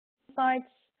insights.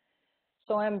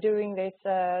 So I'm doing these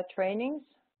trainings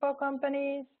for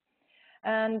companies.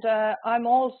 And I'm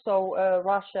also a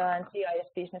Russia and CIS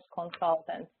business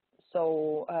consultant.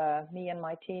 So me and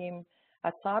my team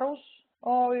at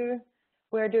CUBEIN.eu,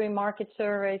 we're doing market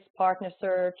surveys, partner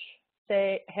search,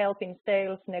 helping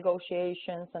sales,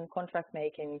 negotiations, and contract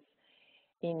making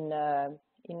in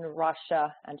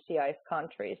Russia and CIS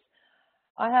countries.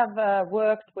 I have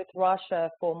worked with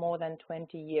Russia for more than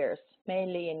 20 years,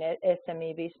 mainly in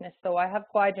SME business. So I have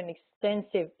quite an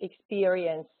extensive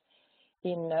experience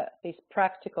in these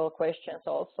practical questions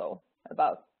also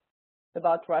about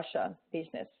Russia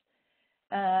business.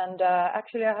 And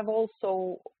actually I have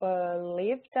also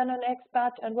lived as an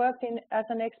expat and worked as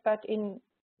an expat in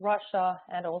Russia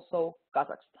and also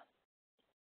Kazakhstan.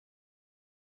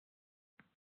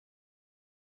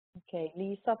 Okay,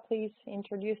 Lisa, please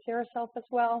introduce yourself as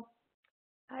well.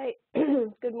 Hi,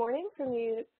 good morning from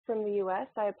the US.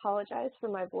 I apologize for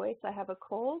my voice. I have a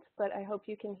cold, but I hope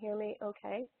you can hear me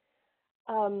okay.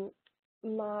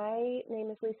 My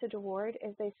name is Lisa DeWaard.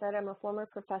 As they said, I'm a former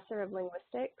professor of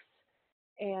linguistics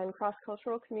and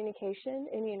cross-cultural communication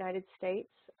in the United States,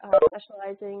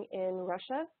 specializing in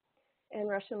Russia and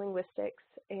Russian linguistics.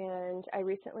 And I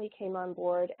recently came on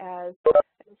board as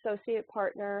an associate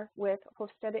partner with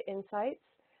Hofstede Insights,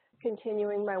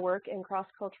 continuing my work in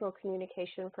cross-cultural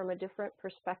communication from a different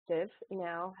perspective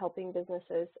now, helping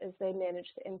businesses as they manage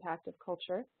the impact of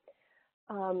culture.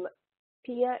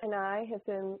 Pia and I have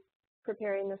been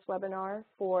preparing this webinar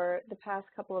for the past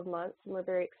couple of months, and we're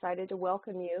very excited to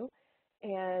welcome you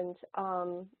and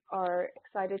are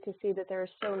excited to see that there are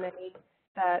so many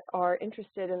that are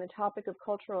interested in the topic of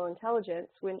cultural intelligence,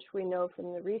 which we know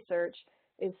from the research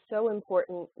is so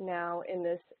important now in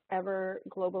this ever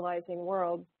globalizing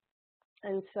world.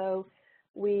 And so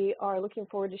we are looking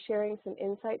forward to sharing some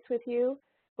insights with you.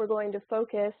 We're going to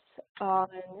focus on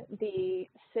the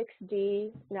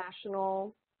 6D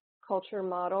national culture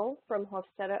model from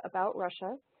Hofstede about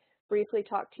Russia, briefly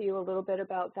talk to you a little bit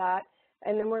about that,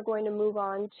 and then we're going to move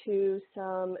on to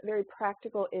some very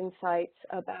practical insights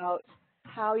about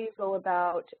how you go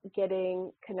about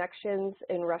getting connections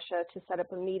in Russia to set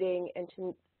up a meeting and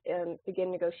to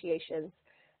begin negotiations.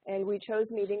 And we chose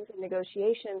meetings and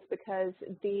negotiations because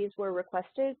these were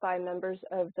requested by members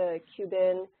of the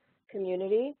CUBEIN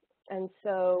community. And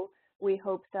so we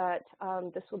hope that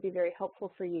this will be very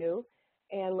helpful for you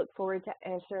and look forward to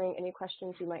answering any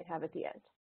questions you might have at the end.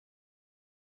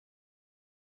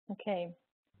 Okay,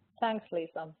 thanks,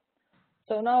 Lisa.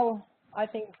 So now I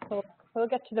think we'll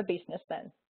get to the business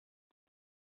then.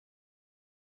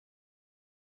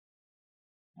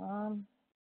 I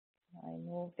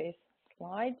move these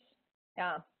slides.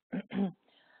 Yeah.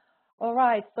 All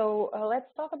right, so let's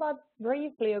talk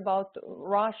briefly about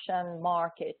Russian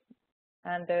market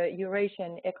and the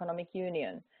Eurasian Economic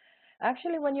Union.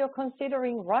 Actually, when you're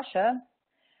considering Russia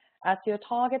as your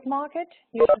target market,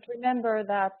 you should remember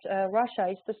that Russia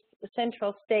is the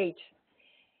central state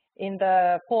in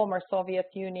the former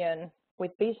Soviet Union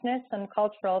with business and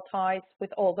cultural ties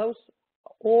with all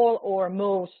or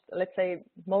most, let's say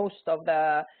most of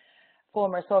the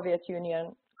former Soviet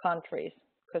Union countries,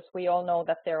 because we all know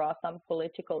that there are some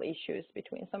political issues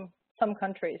between some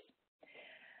countries.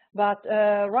 But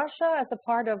Russia, as a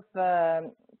part of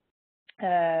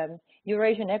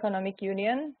Eurasian Economic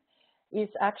Union, is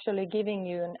actually giving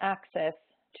you an access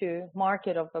to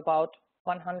market of about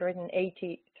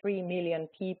 183 million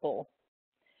people.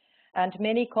 And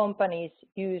many companies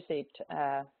use it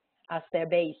as their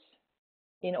base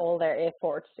in all their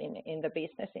efforts in the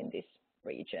business in this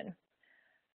region.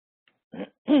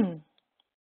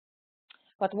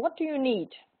 But what do you need?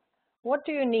 What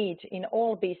do you need in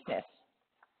all business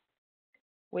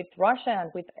with Russia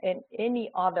and with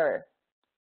any other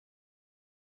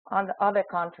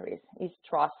countries is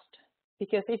trust.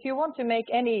 Because if you want to make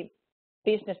any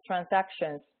business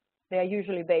transactions, they are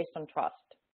usually based on trust.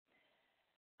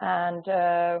 And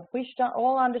we should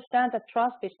all understand that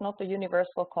trust is not a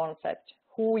universal concept.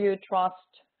 Who you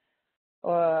trust,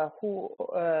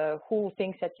 who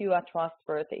thinks that you are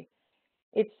trustworthy.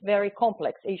 It's a very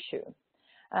complex issue.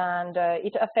 And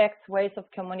it affects ways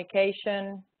of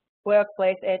communication,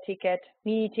 workplace etiquette,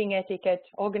 meeting etiquette,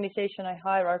 organizational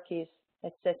hierarchies,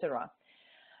 etc.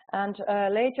 And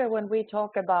later when we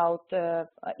talk about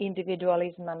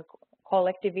individualism and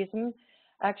collectivism,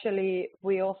 actually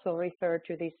we also refer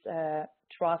to this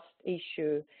trust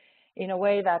issue in a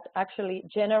way that actually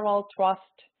general trust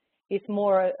is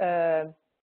more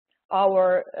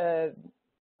our,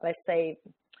 let's say,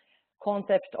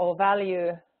 concept or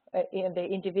value in the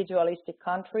individualistic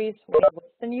countries in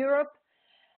Western Europe.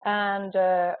 And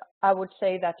I would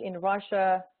say that in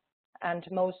Russia and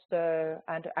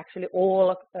and actually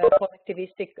all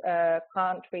collectivistic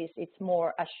countries, it's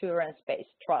more assurance-based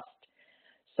trust.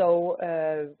 So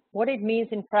what it means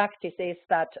in practice is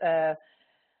that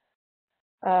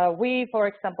we, for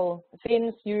example,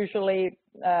 Finns usually,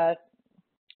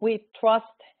 we trust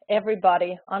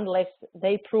everybody unless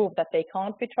they prove that they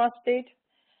can't be trusted.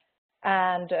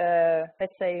 And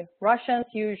let's say Russians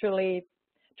usually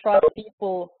trust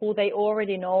people who they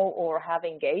already know or have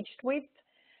engaged with,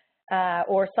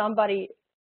 or somebody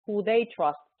who they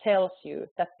trust tells you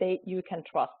that you can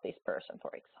trust this person, for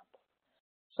example.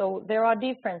 So there are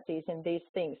differences in these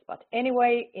things, but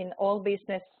anyway, in all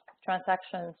business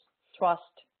transactions, trust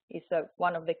is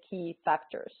one of the key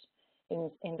factors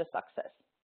in the success.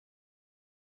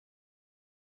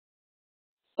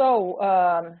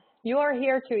 So you are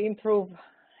here to improve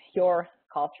your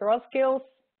cultural skills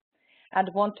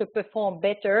and want to perform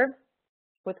better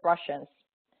with Russians.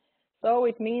 So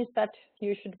it means that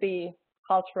you should be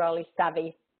culturally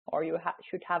savvy, or you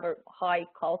should have a high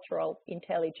cultural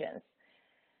intelligence.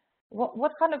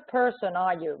 What kind of person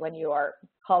are you when you are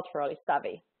culturally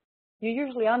savvy? You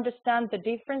usually understand the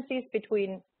differences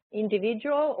between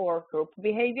individual or group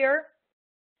behavior.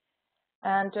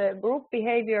 And group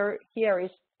behavior here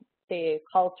is the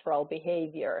cultural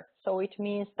behavior. So it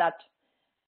means that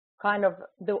kind of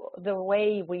the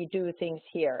way we do things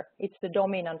here, it's the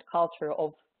dominant culture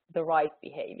of the right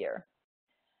behavior.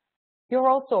 You're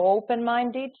also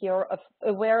open-minded, you're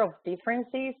aware of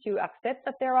differences, you accept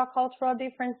that there are cultural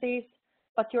differences,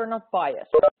 but you're not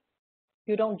biased.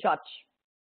 You don't judge.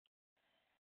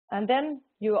 And then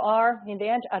you are, in the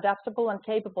end, adaptable and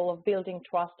capable of building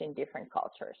trust in different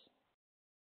cultures.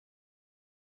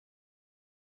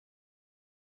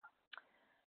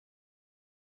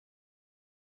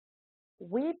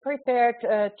 We prepared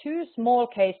 2 small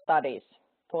case studies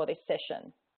for this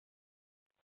session.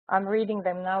 I'm reading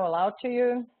them now aloud to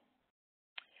you.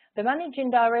 The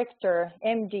managing director,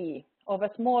 MD, of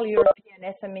a small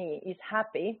European SME is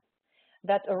happy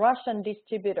that a Russian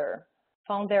distributor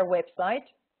found their website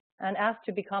and asked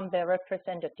to become their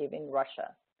representative in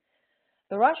Russia.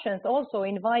 The Russians also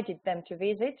invited them to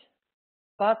visit,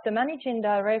 but the managing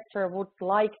director would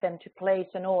like them to place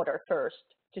an order first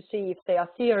to see if they are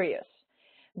serious,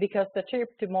 because the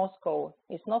trip to Moscow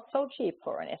is not so cheap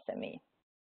for an SME.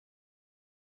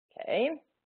 Okay.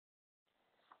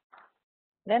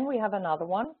 Then we have another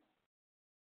one.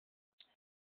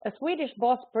 A Swedish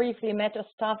boss briefly met a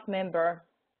staff member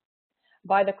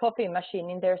by the coffee machine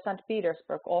in their St.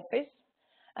 Petersburg office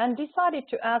and decided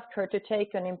to ask her to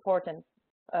take an important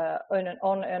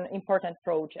on an important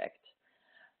project.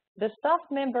 The staff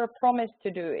member promised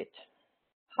to do it.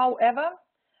 However,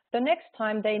 the next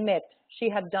time they met, she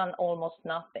had done almost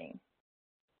nothing.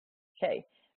 Okay,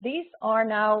 these are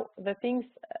now the things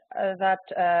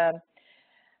that,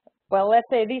 well, let's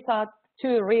say these are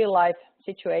 2 real-life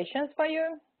situations for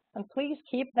you, and please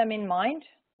keep them in mind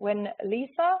when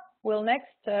Lisa will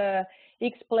next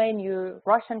explain you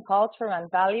Russian culture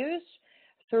and values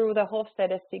through the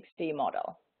Hofstede 6D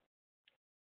model.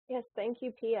 Yes, thank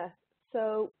you, Pia.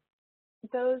 So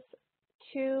those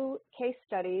 2 case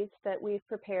studies that we've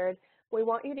prepared, we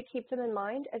want you to keep them in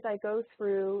mind as I go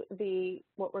through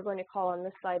what we're going to call on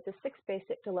this slide, the 6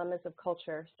 basic dilemmas of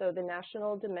culture. So the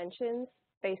national dimensions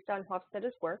based on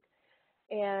Hofstede's work.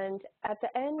 And at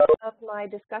the end of my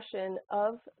discussion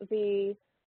of the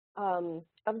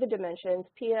dimensions,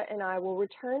 Pia and I will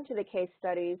return to the case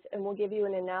studies and we'll give you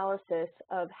an analysis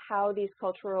of how these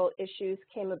cultural issues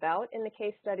came about in the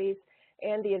case studies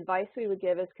and the advice we would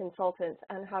give as consultants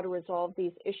on how to resolve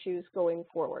these issues going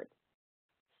forward.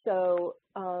 So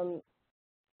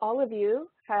all of you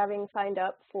having signed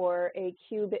up for a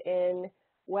CUBEIN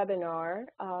webinar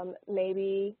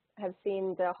maybe have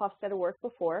seen the Hofstede work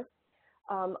before.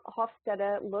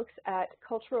 Hofstede looks at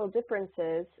cultural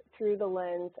differences through the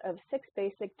lens of 6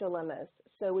 basic dilemmas.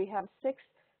 So we have 6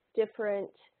 different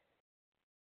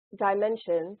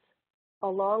dimensions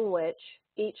along which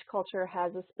each culture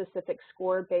has a specific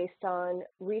score based on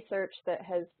research that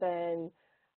has been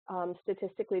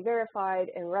statistically verified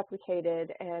and replicated,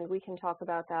 and we can talk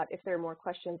about that if there are more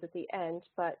questions at the end.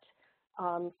 But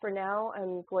for now,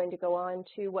 I'm going to go on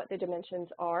to what the dimensions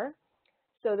are.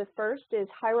 So the first is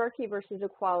hierarchy versus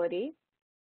equality.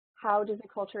 How does a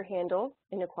culture handle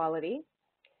inequality?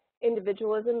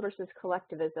 Individualism versus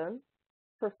collectivism.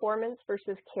 Performance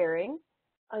versus caring.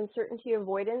 Uncertainty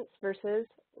avoidance versus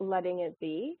letting it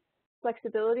be.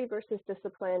 Flexibility versus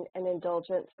discipline, and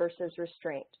indulgence versus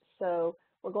restraint. So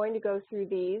we're going to go through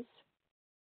these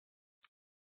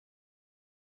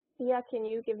Yeah, can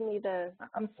you give me the...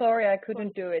 I'm sorry, I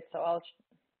couldn't do it, so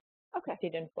Okay.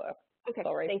 it didn't work. Okay,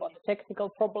 Sorry thank for you. the technical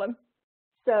problem.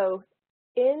 So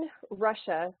in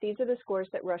Russia, these are the scores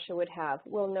that Russia would have.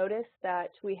 We'll notice that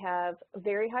we have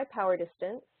very high power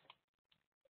distance,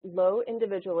 low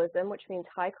individualism, which means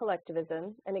high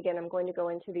collectivism. And again, I'm going to go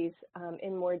into these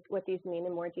what these mean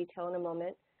in more detail in a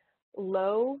moment.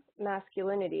 Low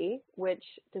masculinity, which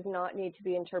does not need to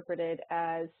be interpreted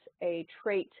as a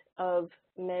trait of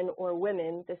men or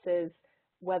women. This is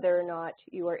whether or not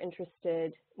you are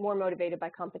interested, more motivated by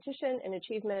competition and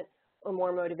achievement, or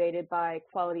more motivated by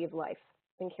quality of life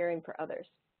and caring for others.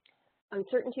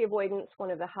 Uncertainty avoidance,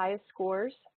 one of the highest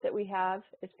scores that we have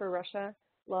is for Russia.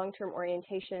 Long-term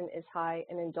orientation is high,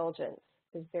 and indulgence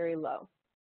is very low.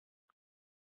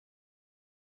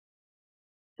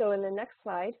 So in the next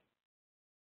slide,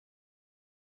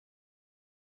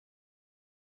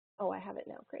 oh, I have it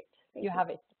now, great. Thank you. You have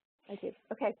it. I do.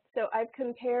 Okay, so I've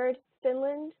compared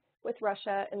Finland with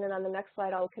Russia, and then on the next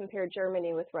slide, I'll compare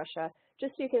Germany with Russia,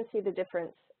 just so you can see the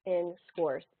difference in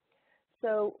scores.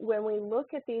 So when we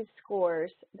look at these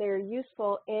scores, they're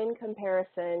useful in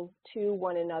comparison to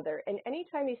one another. And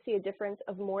anytime you see a difference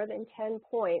of more than 10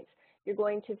 points, you're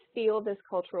going to feel this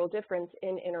cultural difference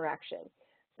in interaction.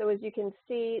 So as you can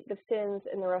see, the Finns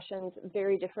and the Russians,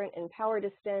 very different in power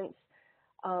distance,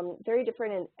 very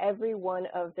different in every one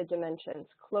of the dimensions,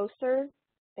 closer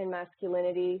in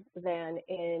masculinity than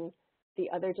in the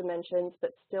other dimensions,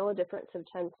 but still a difference of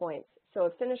 10 points. So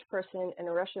a Finnish person and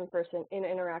a Russian person in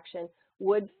interaction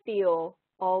would feel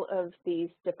all of these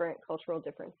different cultural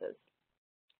differences.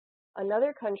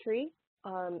 Another country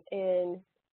in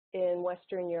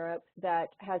Western Europe that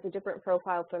has a different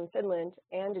profile from Finland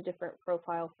and a different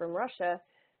profile from Russia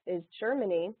is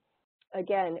Germany.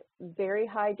 Again, very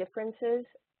high differences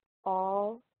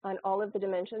on all of the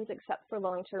dimensions except for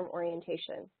long-term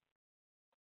orientation.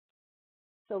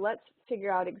 So let's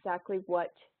figure out exactly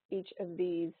what each of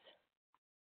these,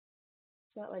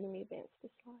 it's not letting me advance the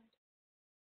slide.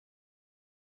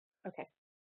 Okay,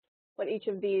 what each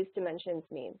of these dimensions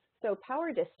means. So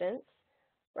power distance,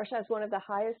 Russia has one of the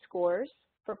highest scores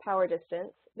for power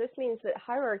distance. This means that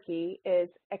hierarchy is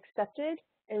accepted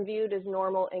and viewed as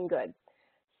normal and good.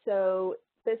 So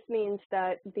this means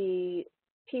that the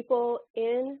people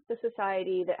in the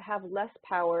society that have less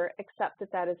power accept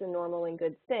that that is a normal and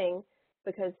good thing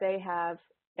because they have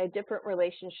a different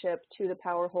relationship to the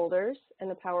power holders,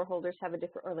 and the power holders have a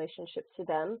different relationship to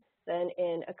them than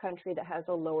in a country that has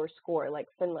a lower score like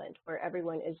Finland, where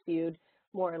everyone is viewed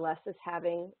more or less as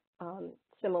having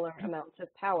similar amounts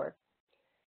of power.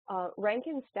 Rank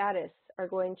and status are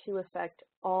going to affect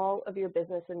all of your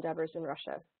business endeavors in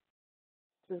Russia.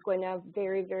 This is going to have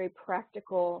very, very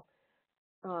practical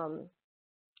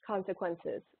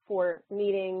consequences for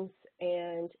meetings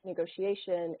and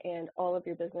negotiation and all of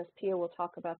your business. Pia will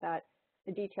talk about that,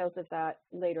 the details of that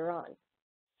later on.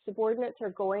 Subordinates are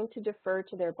going to defer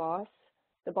to their boss.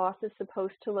 The boss is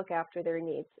supposed to look after their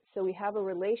needs. So we have a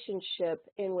relationship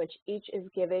in which each is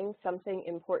giving something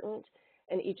important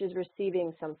and each is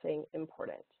receiving something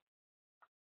important.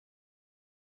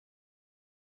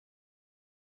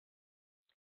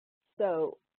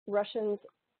 So Russia's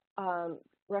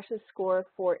score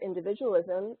for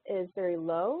individualism is very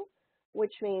low,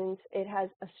 which means it has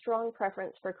a strong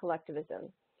preference for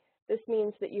collectivism. This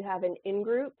means that you have an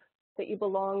in-group that you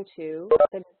belong to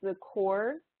that is the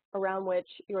core around which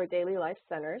your daily life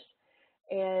centers.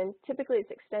 And typically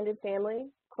it's extended family,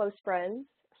 close friends,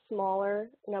 smaller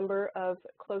number of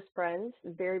close friends,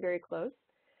 very, very close.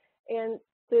 And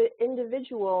the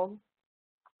individual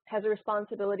has a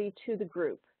responsibility to the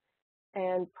group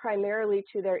and primarily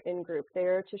to their in-group. They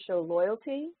are to show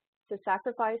loyalty, to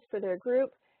sacrifice for their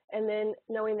group, and then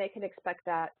knowing they can expect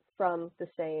that from the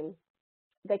same,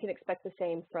 they can expect the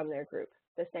same from their group,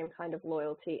 the same kind of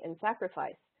loyalty and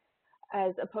sacrifice,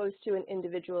 as opposed to an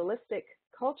individualistic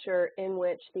culture in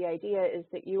which the idea is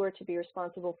that you are to be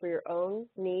responsible for your own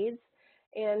needs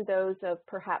and those of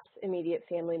perhaps immediate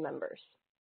family members.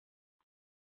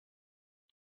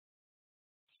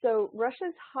 So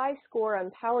Russia's high score on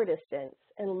power distance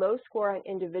and low score on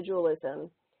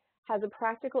individualism has a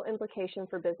practical implication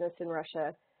for business in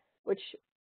Russia, which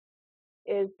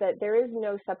is that there is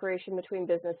no separation between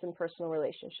business and personal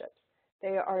relationships.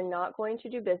 They are not going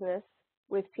to do business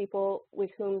with people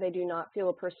with whom they do not feel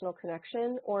a personal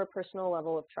connection or a personal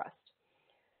level of trust.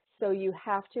 So you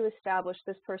have to establish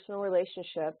this personal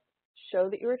relationship, show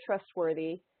that you're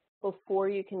trustworthy before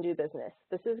you can do business.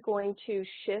 This is going to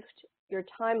shift your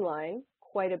timeline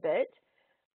quite a bit,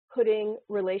 putting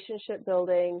relationship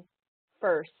building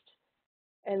first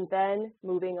and then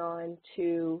moving on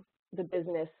to the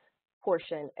business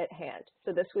portion at hand.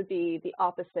 So this would be the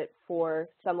opposite for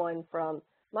someone from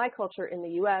my culture in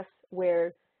the US,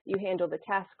 where you handle the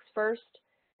tasks first,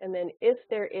 and then if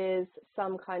there is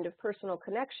some kind of personal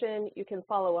connection, you can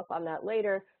follow up on that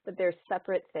later, but they're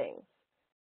separate things.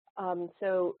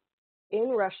 So in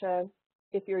Russia,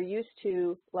 if you're used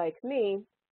to, like me,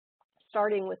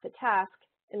 starting with the task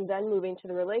and then moving to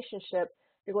the relationship,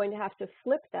 you're going to have to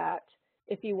flip that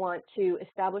if you want to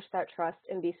establish that trust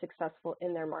and be successful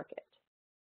in their market.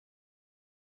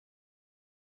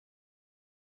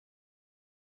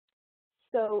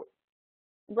 So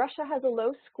Russia has a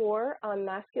low score on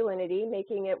masculinity,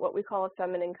 making it what we call a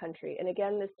feminine country. And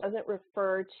again, this doesn't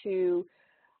refer to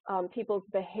people's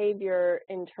behavior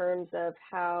in terms of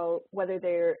whether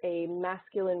they're a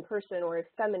masculine person or a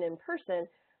feminine person,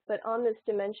 but on this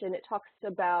dimension, it talks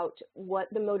about what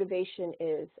the motivation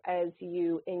is as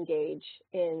you engage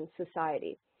in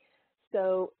society.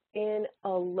 So in a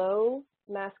low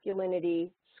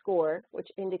masculinity score, which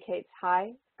indicates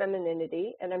high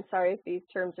femininity, and I'm sorry if these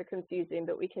terms are confusing,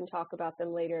 but we can talk about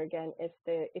them later again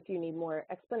if you need more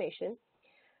explanation,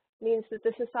 means that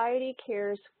the society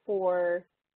cares for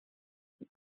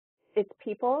its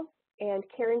people, and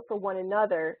caring for one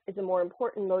another is a more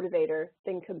important motivator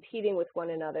than competing with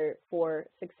one another for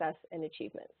success and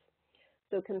achievements.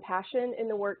 So compassion in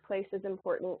the workplace is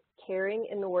important, caring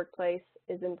in the workplace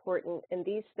is important, and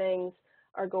these things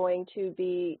are going to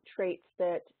be traits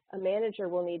that a manager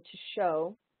will need to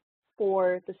show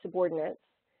for the subordinates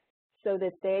so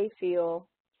that they feel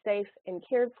safe and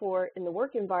cared for in the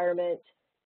work environment,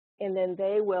 and then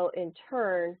they will in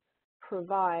turn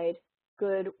provide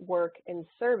good work and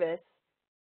service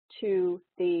to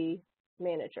the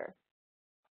manager.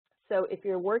 So if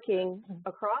you're working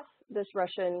across this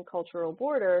Russian cultural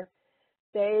border,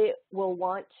 they will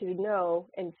want to know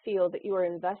and feel that you are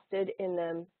invested in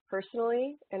them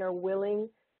personally and are willing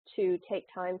to take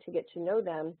time to get to know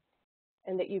them,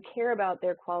 and that you care about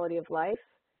their quality of life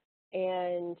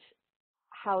and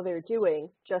how they're doing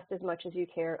just as much as you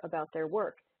care about their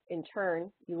work. In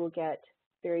turn, you will get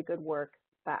very good work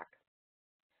back.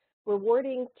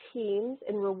 Rewarding teams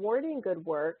and rewarding good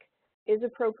work is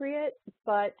appropriate,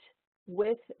 but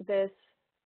with this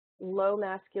low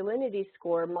masculinity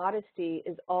score, modesty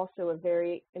is also a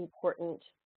very important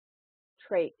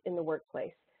trait in the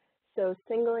workplace. So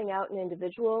singling out an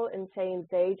individual and saying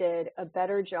they did a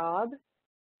better job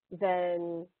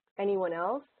than anyone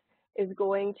else is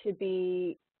going to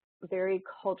be very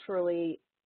culturally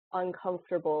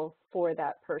uncomfortable for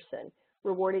that person.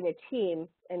 Rewarding a team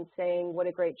and saying what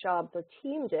a great job the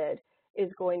team did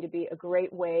is going to be a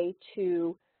great way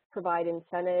to provide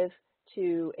incentive,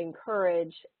 to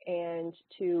encourage, and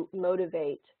to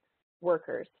motivate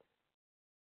workers.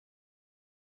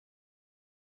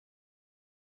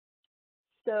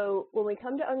 So when we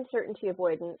come to uncertainty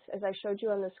avoidance, as I showed you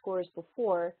on the scores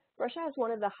before, Russia has one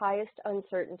of the highest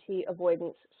uncertainty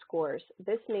avoidance scores.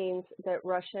 This means that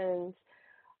Russians,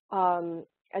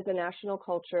 as a national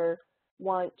culture,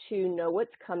 want to know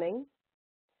what's coming.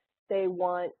 They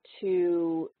want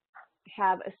to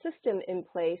have a system in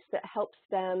place that helps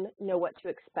them know what to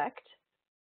expect,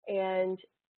 and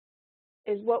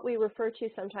is what we refer to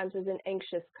sometimes as an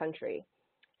anxious country.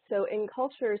 So in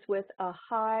cultures with a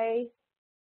high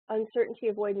uncertainty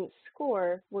avoidance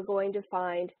score, we're going to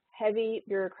find heavy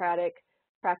bureaucratic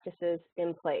practices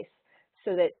in place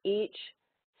so that each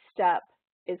step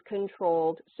is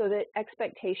controlled, so that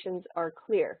expectations are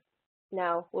clear.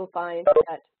 Now, we'll find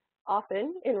that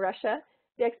often in Russia,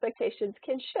 the expectations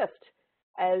can shift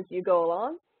as you go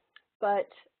along, but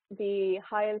the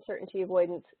high uncertainty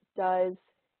avoidance does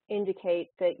indicate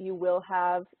that you will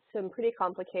have some pretty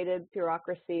complicated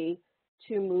bureaucracy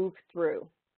to move through.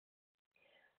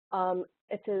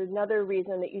 It's another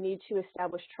reason that you need to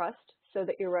establish trust so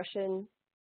that your Russian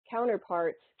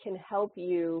counterparts can help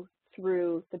you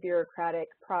through the bureaucratic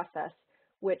process,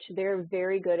 which they're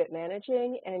very good at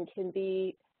managing and can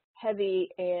be heavy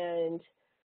and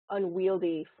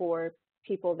unwieldy for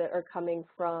people that are coming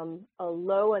from a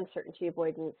low uncertainty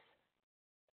avoidance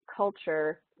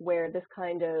culture where this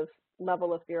kind of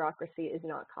level of bureaucracy is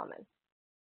not common.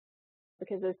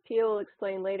 Because as Pia will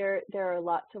explain later, there are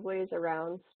lots of ways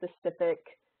around specific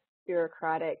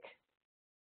bureaucratic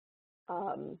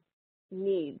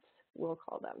needs, we'll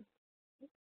call them.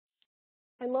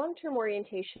 And long-term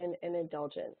orientation and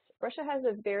indulgence. Russia has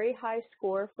a very high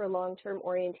score for long-term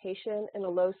orientation and a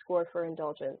low score for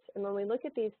indulgence. And when we look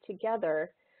at these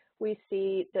together, we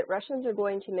see that Russians are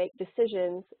going to make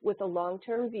decisions with a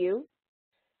long-term view,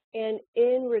 and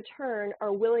in return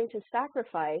are willing to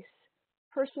sacrifice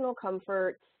personal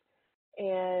comforts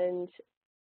and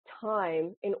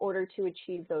time in order to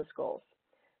achieve those goals.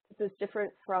 This is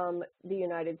different from the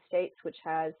United States, which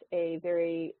has a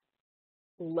very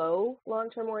low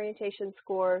long-term orientation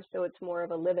score, so it's more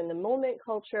of a live-in-the-moment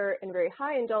culture, and very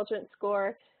high indulgence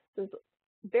score. This is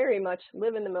very much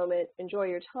live in the moment, enjoy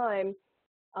your time.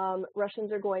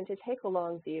 Russians are going to take a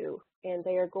long view, and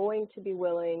they are going to be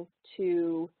willing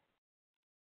to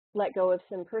let go of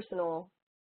some personal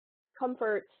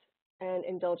comforts and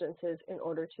indulgences in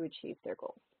order to achieve their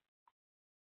goals.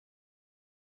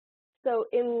 So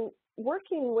in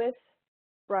working with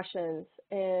Russians,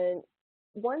 and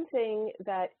one thing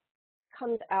that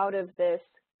comes out of this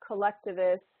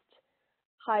collectivist,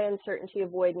 high uncertainty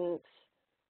avoidance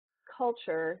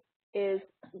culture is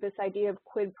this idea of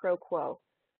quid pro quo,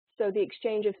 so the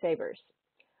exchange of favors.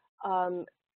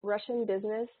 Russian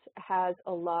business has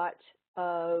a lot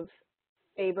of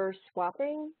favor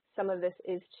swapping. Some of this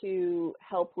is to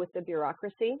help with the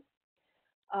bureaucracy.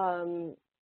 Some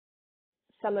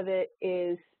of it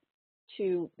is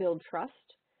to build trust.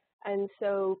 And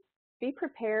so be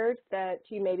prepared that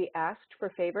you may be asked for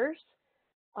favors,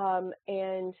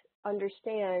 and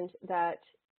understand that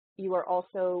you are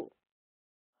also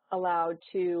allowed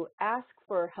to ask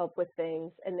for help with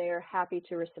things, and they are happy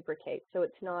to reciprocate. So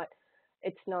it's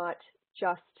not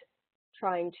just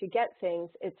trying to get things,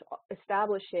 it's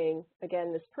establishing,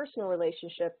 again, this personal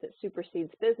relationship that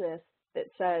supersedes business, that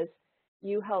says,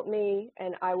 you help me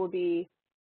and I will be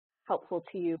helpful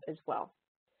to you as well.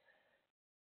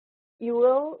 You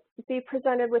will be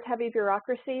presented with heavy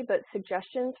bureaucracy, but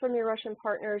suggestions from your Russian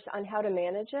partners on how to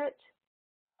manage it.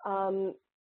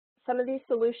 Some of these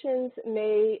solutions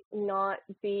may not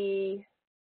be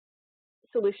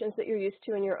solutions that you're used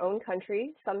to in your own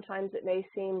country. Sometimes it may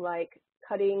seem like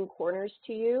cutting corners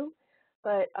to you,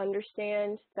 but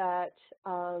understand that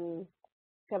you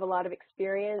have a lot of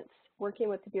experience working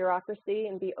with the bureaucracy,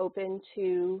 and be open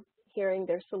to hearing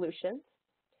their solutions.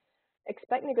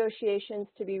 Expect negotiations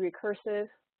to be recursive,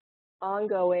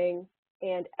 ongoing,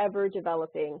 and ever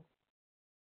developing.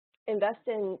 Invest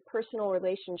in personal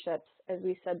relationships. As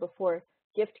we said before,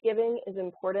 gift giving is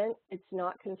important. It's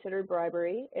not considered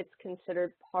bribery. It's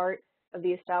considered part of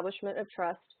the establishment of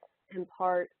trust and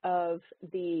part of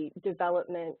the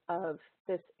development of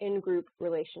this in-group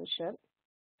relationship.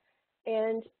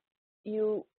 And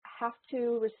you have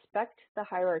to respect the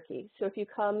hierarchy. So if you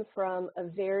come from a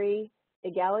very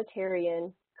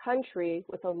egalitarian country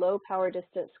with a low power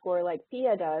distance score like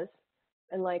Pia does,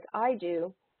 and like I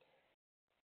do,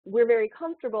 we're very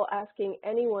comfortable asking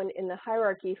anyone in the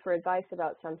hierarchy for advice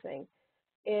about something.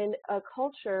 In a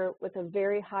culture with a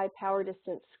very high power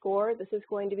distance score, this is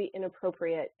going to be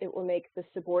inappropriate. It will make the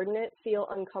subordinate feel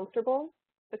uncomfortable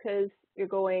because you're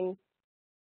going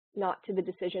not to the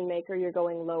decision maker, you're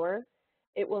going lower.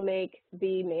 It will make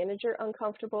the manager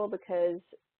uncomfortable because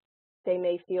they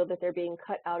may feel that they're being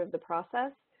cut out of the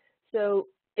process. So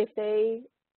if they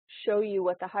show you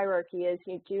what the hierarchy is,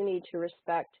 you do need to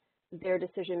respect their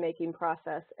decision-making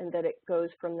process, and that it goes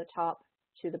from the top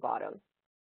to the bottom.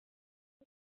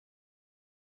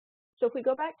 So if we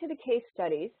go back to the case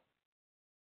studies,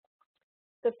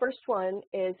 the first one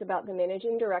is about the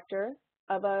managing director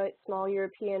of a small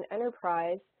European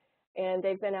enterprise, and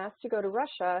they've been asked to go to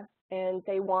Russia, and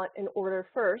they want an order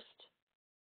first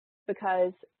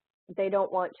because they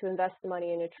don't want to invest the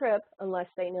money in a trip unless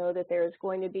they know that there is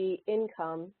going to be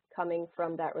income coming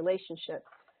from that relationship.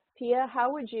 Pia,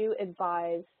 how would you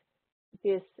advise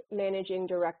this managing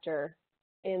director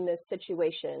in this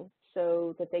situation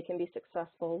so that they can be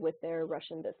successful with their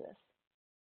Russian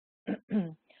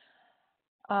business?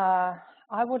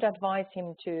 I would advise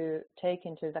him to take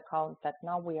into account that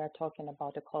now we are talking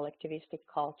about a collectivistic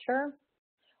culture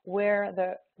where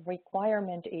the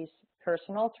requirement is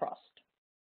personal trust.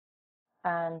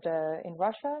 And in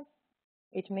Russia,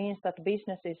 it means that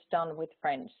business is done with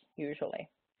friends usually.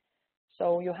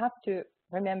 So you have to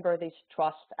remember this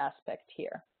trust aspect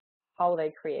here, how they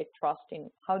create trust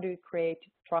how do you create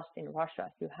trust in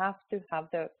Russia? You have to have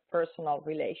the personal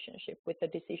relationship with the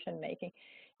decision making.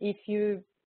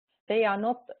 They are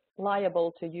not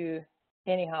liable to you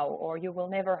anyhow, or you will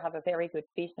never have a very good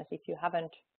business if you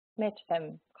haven't met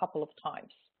them a couple of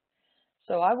times.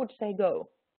 So I would say go.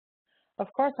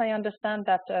 Of course, I understand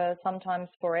that sometimes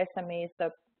for SMEs,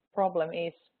 the problem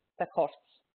is the costs.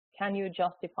 Can you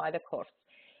justify the costs?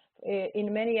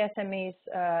 In many SMEs,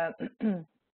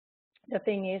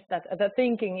 the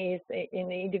thinking is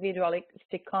in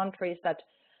individualistic countries that,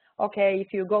 okay,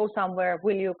 if you go somewhere,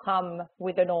 will you come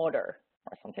with an order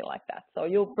or something like that? So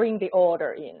you bring the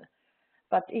order in.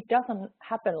 But it doesn't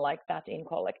happen like that in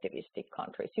collectivistic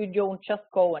countries. You don't just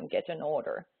go and get an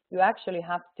order. You actually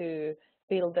have to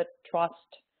build the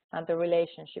trust and the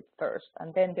relationship first,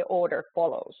 and then the order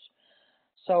follows.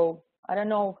 So I don't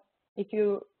know, if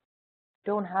you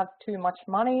don't have too much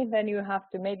money, then you have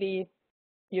to, maybe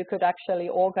you could actually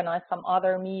organize some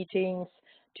other meetings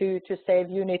to save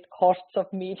unit costs of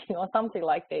meeting or something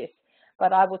like this.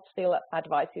 But I would still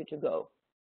advise you to go.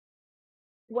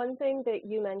 One thing that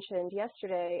you mentioned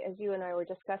yesterday, as you and I were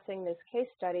discussing this case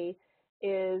study,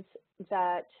 is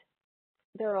that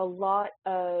there are a lot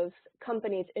of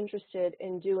companies interested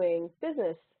in doing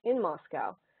business in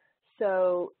Moscow.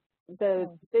 So the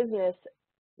business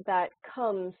that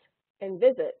comes and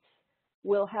visits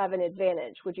will have an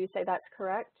advantage. Would you say that's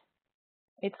correct?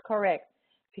 It's correct.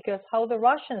 Because how the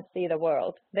Russians see the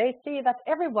world, they see that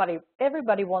everybody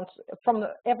wants, from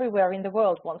everywhere in the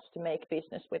world wants to make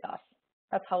business with us.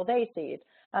 That's how they see it.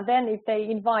 And then if they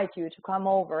invite you to come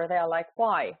over, they're like,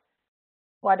 why?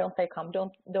 Why don't they come?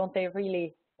 Don't they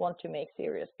really want to make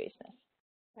serious business?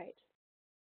 Right.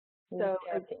 So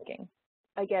thinking.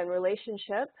 Again,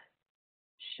 relationship,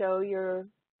 show your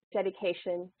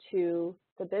dedication to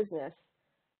the business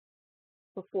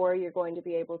before you're going to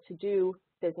be able to do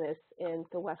business in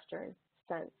the Western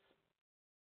sense.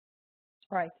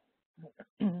 Right.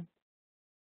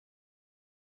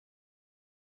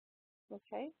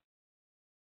 Okay.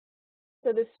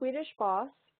 So the Swedish boss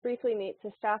briefly meets a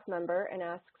staff member and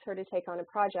asks her to take on a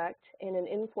project in an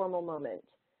informal moment.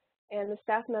 And the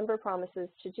staff member promises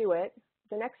to do it.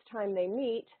 The next time they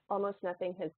meet, almost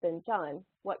nothing has been done.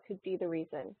 What could be the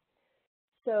reason?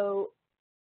 So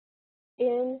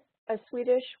in a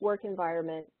Swedish work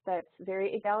environment that's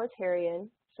very egalitarian,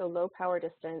 so low power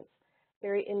distance,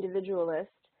 very individualist,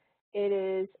 it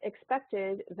is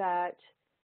expected that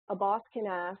a boss can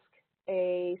ask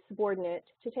a subordinate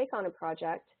to take on a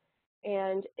project,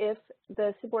 and if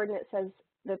the subordinate says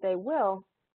that they will,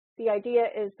 the idea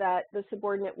is that the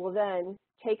subordinate will then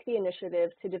take the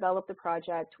initiative to develop the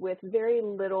project with very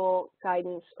little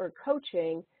guidance or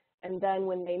coaching, and then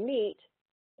when they meet,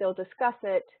 they'll discuss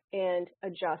it and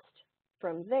adjust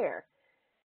from there.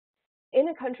 In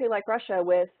a country like Russia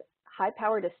with high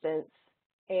power distance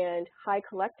and high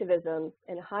collectivism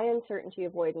and high uncertainty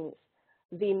avoidance,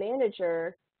 the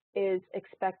manager is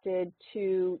expected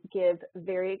to give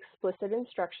very explicit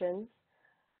instructions,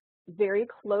 very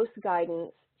close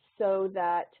guidance, so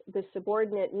that the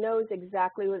subordinate knows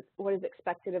exactly what is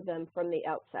expected of them from the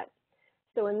outset.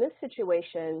 So in this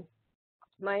situation,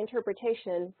 my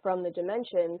interpretation from the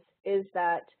dimensions is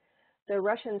that the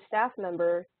Russian staff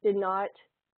member did not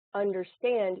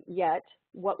understand yet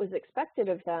what was expected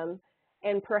of them,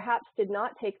 and perhaps did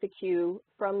not take the cue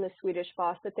from the Swedish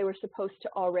boss that they were supposed to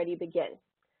already begin.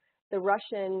 The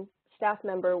Russian staff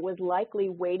member was likely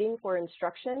waiting for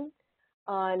instruction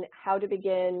on how to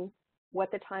begin,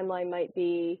 what the timeline might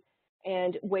be,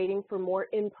 and waiting for more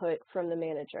input from the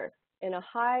manager. In a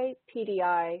high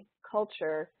PDI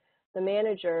culture, the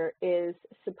manager is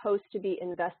supposed to be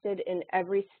invested in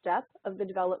every step of the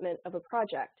development of a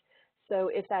project. So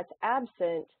if that's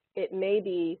absent, it may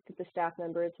be that the staff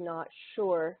member is not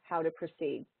sure how to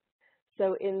proceed.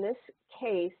 So in this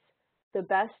case, the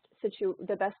best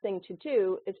thing to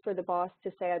do is for the boss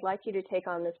to say, I'd like you to take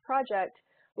on this project.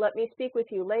 Let me speak with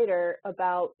you later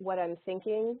about what I'm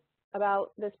thinking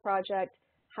about this project,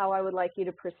 how I would like you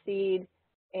to proceed,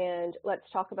 and let's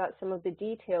talk about some of the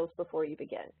details before you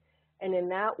begin. And in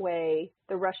that way,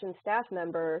 the Russian staff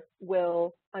member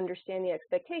will understand the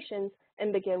expectations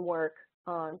and begin work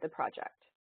on the project.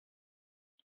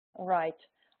 Right.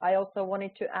 I also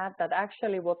wanted to add that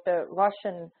actually what the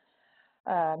Russian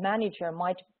manager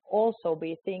might also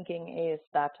be thinking is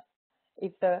that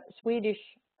if the Swedish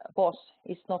boss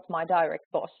is not my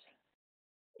direct boss,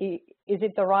 is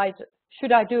it the right,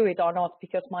 should I do it or not,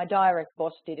 because my direct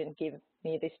boss didn't give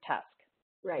me this task?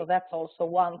 Right. So that's also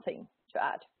one thing to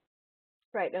add.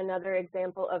 Right, another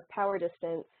example of power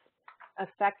distance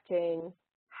affecting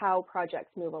how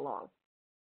projects move along.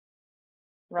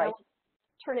 Right. Now,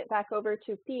 turn it back over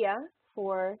to Pia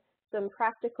for some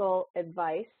practical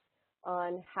advice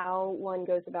on how one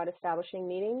goes about establishing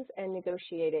meetings and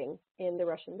negotiating in the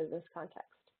Russian business context.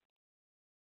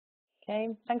 Okay,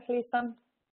 thanks, Lisa.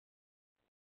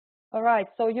 All right,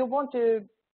 so you want to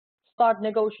start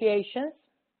negotiations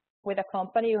with a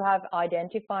company you have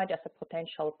identified as a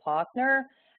potential partner,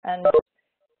 and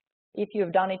if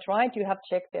you've done it right, you have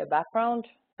checked their background,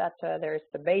 that there is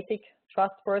the basic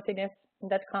trustworthiness in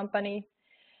that company,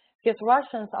 because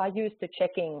Russians are used to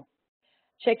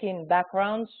checking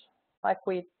backgrounds, like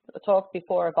we talked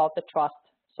before about the trust,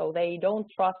 so they don't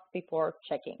trust before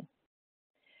checking.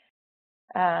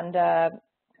 And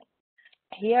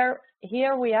here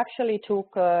we actually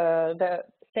took the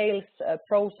sales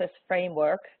process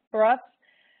framework for us.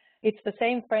 It's the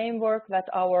same framework that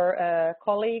our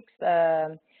colleagues,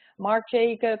 Mark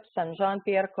Jacobs and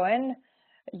Jean-Pierre Cohen,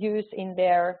 use in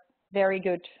their very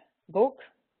good book,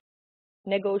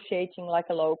 Negotiating Like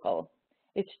a Local.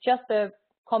 It's just a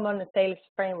common sales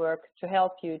framework to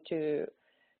help you to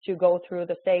go through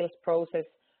the sales process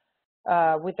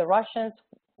with the Russians,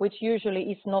 which usually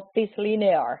is not this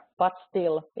linear, but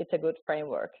still it's a good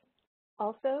framework.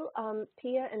 Also,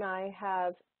 Pia and I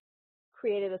have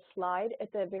created a slide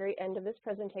at the very end of this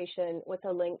presentation with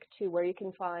a link to where you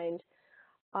can find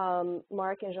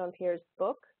Mark and Jean-Pierre's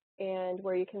book and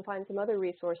where you can find some other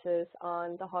resources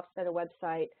on the Hofstede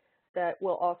website that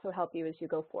will also help you as you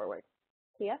go forward.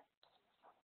 Pia?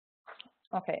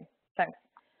 Okay, thanks.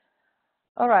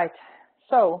 All right,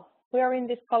 so we are in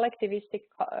this collectivistic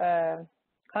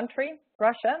country,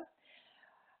 Russia.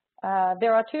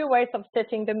 There are two ways of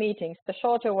setting the meetings, the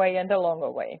shorter way and the longer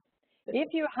way.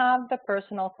 If you have the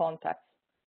personal contacts,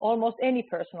 almost any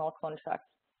personal contacts,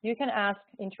 you can ask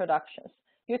introductions.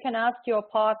 You can ask your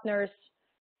partners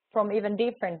from even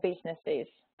different businesses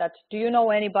that, do you know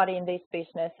anybody in this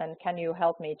business and can you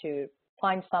help me to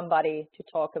find somebody to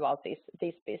talk about this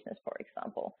business, for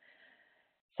example.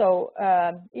 So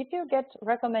if you get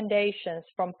recommendations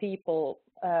from people,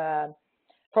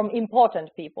 from important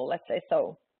people, let's say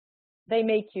so, they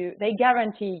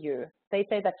guarantee you, they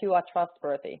say that you are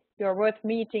trustworthy, you're worth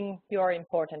meeting, you're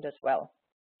important as well.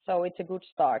 So it's a good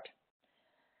start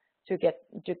to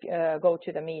go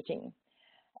to the meeting.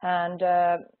 And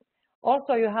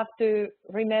also you have to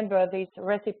remember these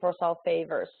reciprocal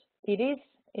favors. It is,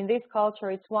 in this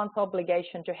culture, it's one's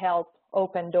obligation to help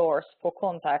open doors for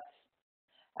contacts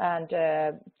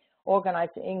and organize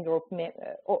in-group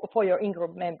for your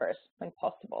in-group members when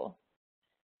possible.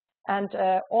 And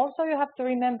also you have to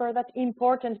remember that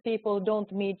important people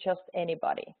don't meet just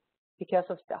anybody because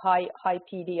of the high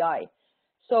PDI.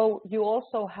 So you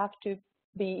also have to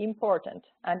be important.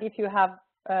 And if you have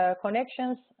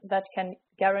connections that can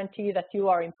guarantee that you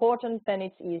are important, then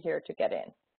it's easier to get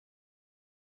in.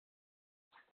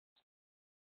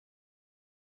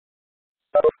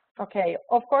 Okay,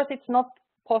 of course it's not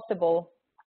possible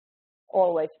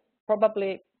always.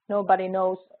 Probably nobody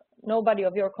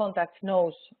of your contacts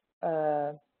knows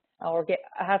or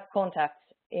has contacts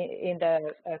in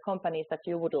the companies that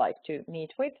you would like to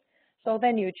meet with. So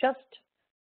then you just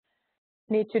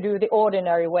need to do the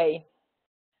ordinary way.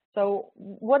 So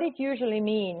what it usually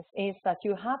means is that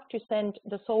you have to send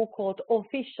the so-called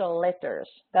official letters.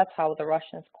 That's how the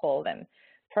Russians call them.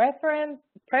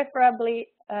 Preferably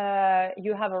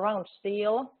you have a round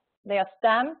seal. They are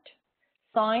stamped,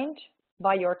 signed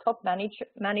by your top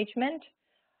management,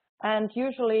 and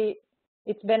usually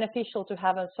it's beneficial to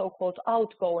have a so-called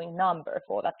outgoing number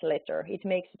for that letter. It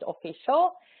makes it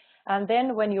official. And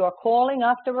then when you are calling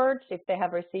afterwards, if they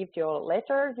have received your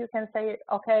letter, you can say,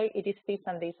 okay, it is this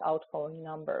and this outgoing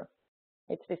number.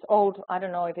 It's this old, I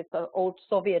don't know if it's an old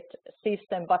Soviet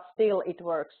system, but still it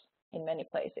works in many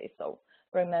places. So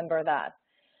remember that.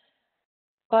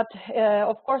 But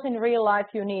of course, in real life,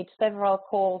 you need several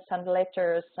calls and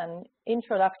letters and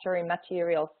introductory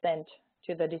material sent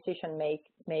to the decision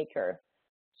maker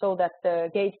so that the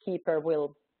gatekeeper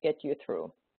will get you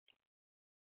through.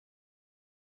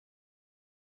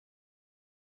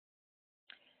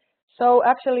 So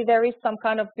actually, there is some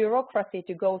kind of bureaucracy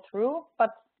to go through, but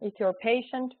if you're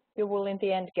patient, you will in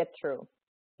the end get through.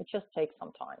 It just takes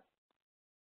some time.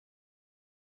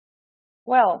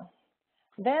 Well,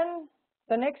 then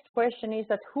the next question is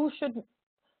that who should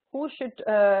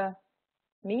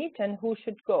meet and who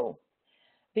should go?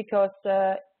 Because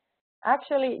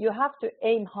actually you have to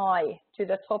aim high to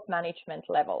the top management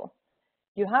level.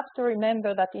 You have to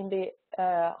remember that in the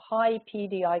high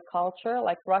PDI culture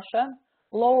like Russia,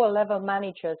 lower level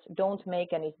managers don't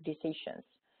make any decisions.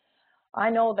 I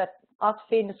know that us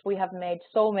Finns, we have made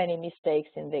so many mistakes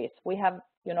in this. We have,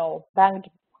 you know, banged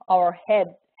our heads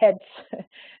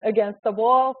against the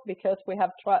wall because we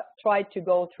have tried to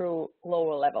go through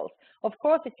lower levels. Of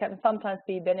course, it can sometimes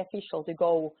be beneficial to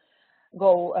go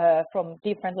from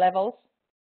different levels,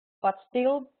 but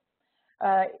still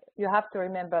you have to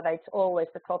remember that it's always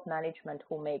the top management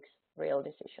who makes real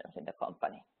decisions in the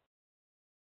company.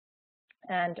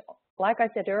 And like I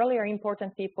said earlier,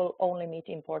 important people only meet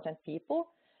important people.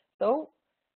 So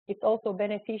it's also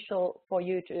beneficial for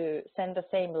you to send the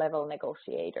same level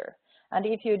negotiator. And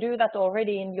if you do that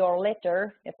already in your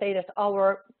letter, say that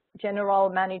our general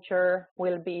manager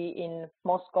will be in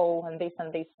Moscow and this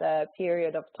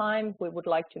period of time, we would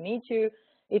like to meet you.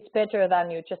 It's better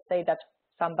than you just say that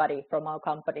somebody from our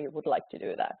company would like to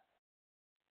do that.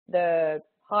 The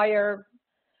higher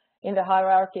in the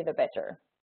hierarchy, the better.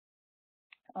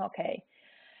 Okay.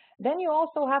 Then you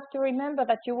also have to remember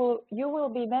that you will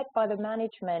be met by the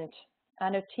management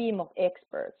and a team of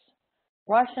experts.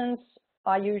 Russians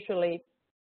are usually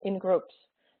in groups,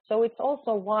 so it's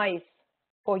also wise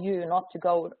for you not to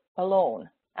go alone.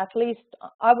 At least,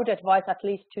 I would advise at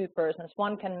least 2 persons.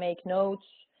 One can make notes,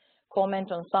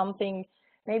 comment on something.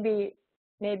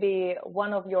 Maybe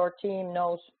one of your team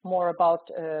knows more about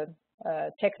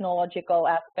technological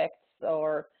aspects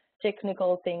or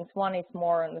technical things. One is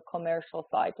more on the commercial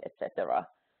side, etc.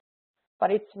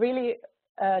 But it's really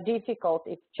difficult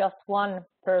if just one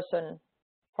person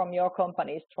from your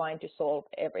company is trying to solve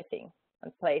everything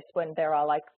in place when there are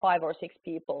like 5 or 6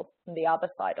 people on the other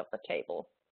side of the table.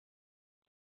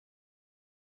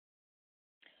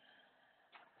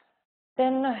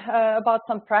 Then about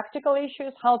some practical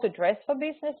issues, how to dress for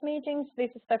business meetings. This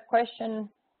is the question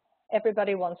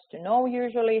everybody wants to know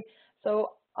usually.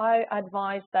 So I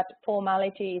advise that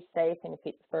formality is safe in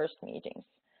first meetings.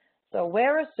 So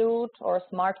wear a suit or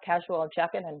smart casual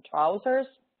jacket and trousers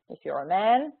if you're a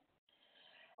man.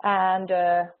 And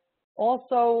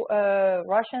also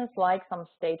Russians like some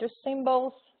status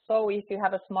symbols. So if you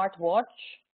have a smart watch,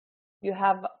 you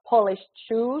have polished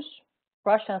shoes.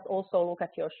 Russians also look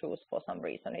at your shoes for some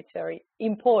reason. It's very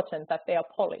important that they are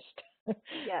polished.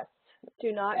 Yes.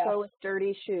 Do not go with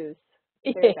dirty shoes.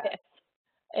 Yes.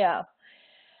 Yeah.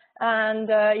 And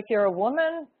if you're a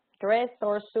woman, dress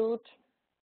or suit.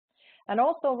 And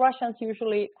also Russians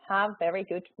usually have very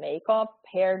good makeup,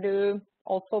 hairdo,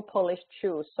 also polished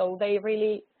shoes. So they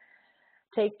really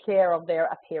take care of their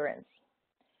appearance.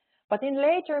 But in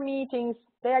later meetings,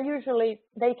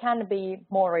 they can be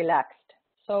more relaxed.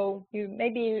 So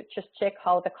maybe you just check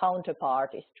how the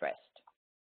counterpart is dressed.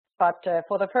 But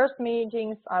for the first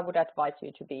meetings, I would advise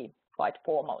you to be quite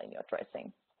formal in your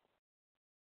dressing.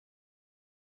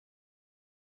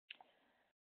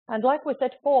 And like we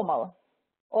said, formal.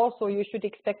 Also, you should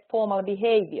expect formal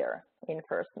behavior in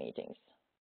first meetings.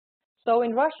 So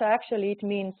in Russia, actually, it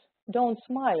means don't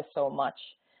smile so much,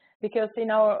 because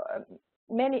in our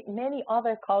many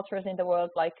other cultures in the world,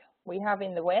 like we have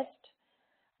in the West,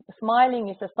 smiling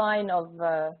is a sign of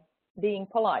being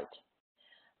polite.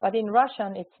 But in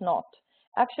Russian, it's not.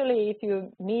 Actually, if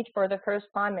you meet for the first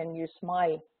time and you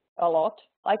smile a lot,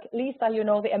 like Lisa, you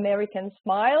know the American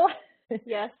smile,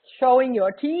 yes, showing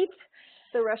your teeth.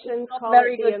 The Russians call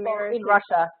very it good the American. In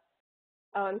Russia.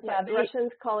 Oh, I'm sorry. The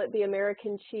Russians call it the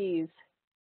American cheese.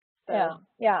 So,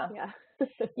 yeah.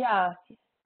 Yeah.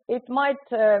 It might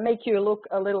make you look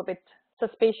a little bit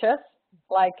suspicious,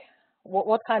 like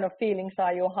what kind of feelings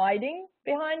are you hiding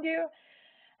behind you?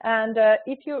 And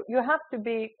if you have to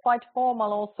be quite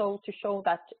formal also to show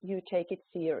that you take it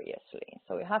seriously.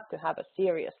 So you have to have a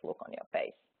serious look on your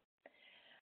face.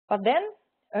 But then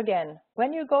again,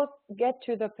 when you get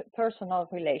to the personal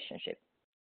relationship,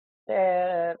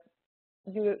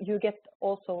 you get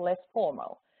also less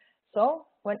formal. So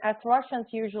as Russians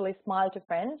usually smile to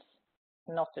friends,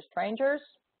 not to strangers,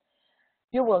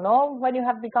 you will know when you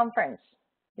have become friends.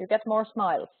 You get more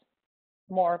smiles,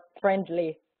 more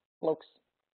friendly looks.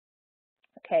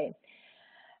 Okay.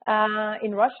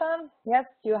 In Russia, yes,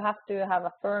 you have to have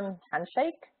a firm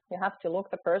handshake. You have to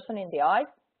look the person in the eyes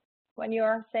when you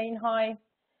are saying hi.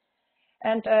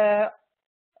 And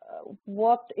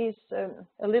what is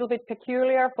a little bit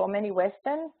peculiar for many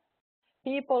Western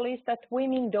people is that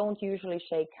women don't usually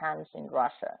shake hands in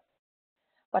Russia.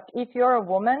 But if you're a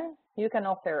woman, you can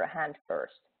offer a hand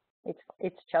first.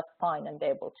 It's just fine, and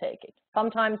they will take it.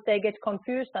 Sometimes they get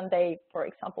confused and they, for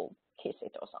example, kiss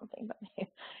it or something. But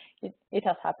it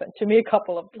has happened to me a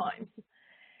couple of times.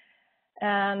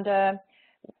 And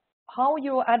how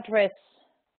you address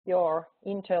your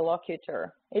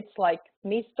interlocutor, it's like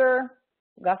Mr.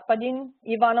 Господин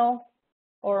Ivanov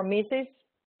or Mrs.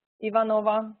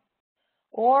 Ivanova,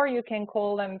 or you can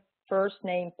call them first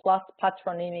name plus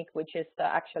patronymic, which is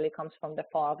actually comes from the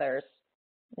father's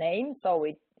name. So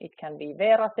it can be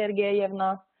Vera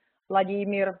Sergeyevna,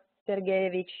 Vladimir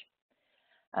Sergeyevich.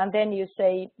 And then you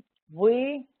say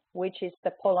we, which is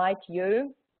the polite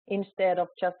you, instead of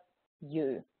just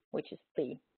you, which is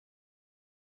the.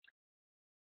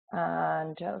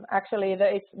 And actually,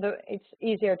 it's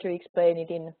easier to explain it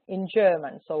in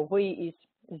German. So we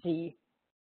is Sie,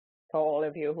 for all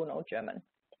of you who know German.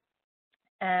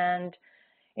 And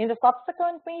in the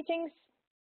subsequent meetings,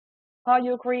 how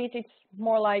you greet, it's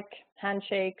more like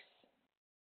handshakes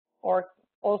or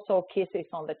also kisses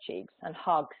on the cheeks and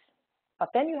hugs. But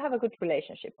then you have a good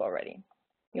relationship already.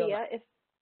 Yeah,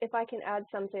 if I can add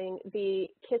something, the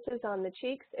kisses on the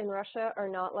cheeks in Russia are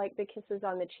not like the kisses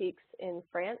on the cheeks in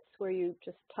France, where you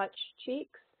just touch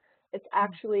cheeks. It's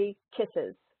actually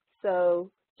kisses.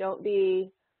 So don't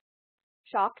be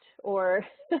shocked or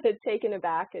taken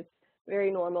aback. It's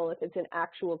very normal if it's an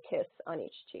actual kiss on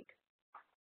each cheek.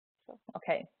 So.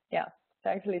 Okay, yeah,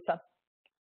 thanks, Lisa.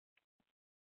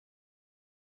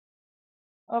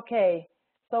 Okay,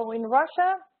 so in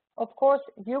Russia, of course,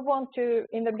 you want to,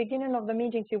 in the beginning of the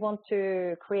meetings, you want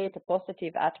to create a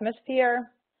positive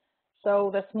atmosphere.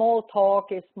 So the small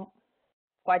talk is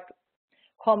quite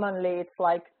commonly, it's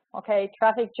like, okay,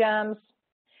 traffic jams.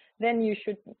 Then you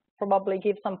should probably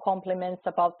give some compliments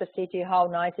about the city, how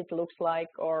nice it looks like,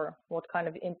 or what kind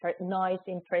of nice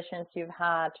impressions you've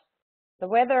had. The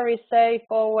weather is safe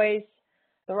always.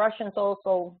 The Russians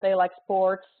also, they like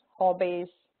sports, hobbies.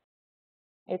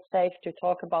 It's safe to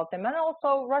talk about them. And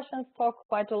also Russians talk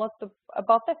quite a lot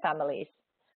about their families,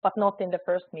 but not in the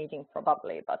first meeting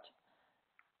probably. But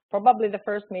probably the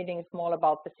first meeting is more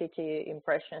about the city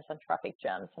impressions and traffic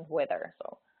jams and weather.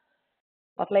 So,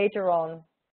 but later on,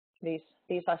 these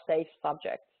are safe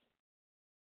subjects.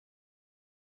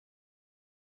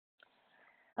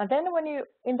 And then when you,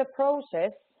 in the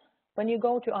process, when you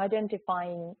go to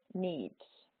identifying needs,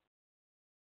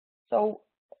 so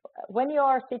when you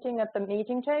are sitting at the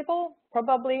meeting table,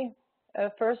 probably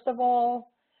first of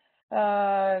all,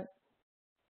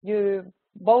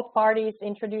 both parties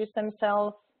introduce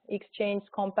themselves, exchange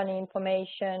company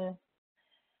information,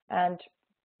 and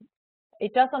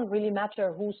it doesn't really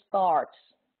matter who starts,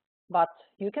 but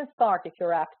you can start if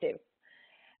you're active.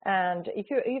 And if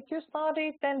you start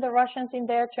it, then the Russians in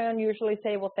their turn usually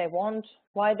say what they want,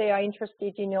 why they are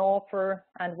interested in your offer,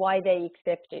 and why they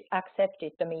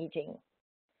accepted the meeting.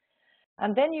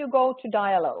 And then you go to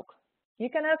dialogue. You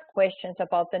can ask questions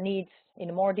about the needs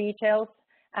in more details,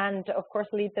 and of course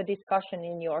lead the discussion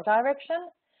in your direction,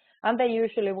 and they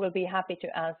usually will be happy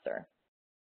to answer.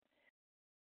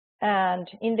 And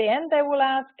in the end, they will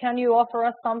ask, can you offer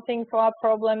us something for our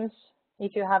problems?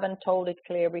 If you haven't told it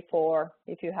clear before,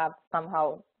 if you have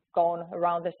somehow gone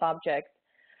around the subject.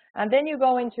 And then you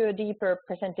go into a deeper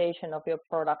presentation of your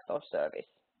product or service.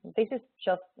 This is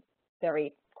just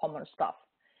very common stuff.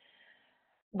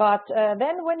 But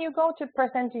then when you go to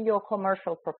present your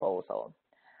commercial proposal,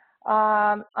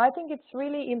 I think it's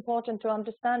really important to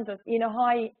understand that in a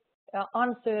high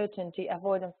uncertainty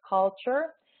avoidance culture,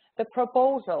 the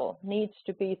proposal needs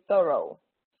to be thorough.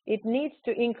 It needs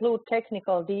to include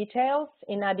technical details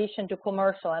in addition to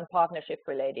commercial and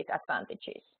partnership-related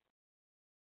advantages.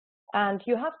 And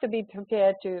you have to be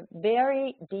prepared to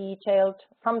very detailed,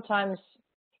 sometimes,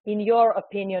 in your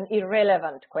opinion,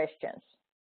 irrelevant questions.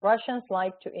 Russians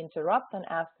like to interrupt and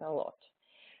ask a lot.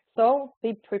 So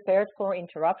be prepared for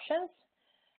interruptions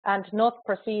and not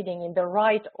proceeding in the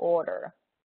right order,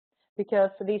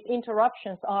 because these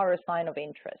interruptions are a sign of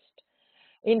interest.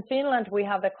 In Finland, we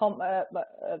have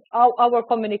our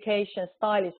communication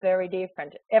style is very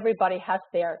different. Everybody has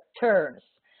their turns,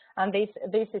 and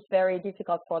this is very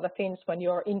difficult for the Finns when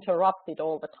you're interrupted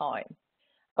all the time.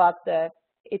 But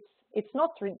it's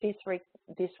not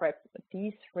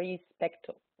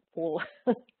disrespectful.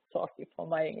 Sorry for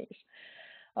my English.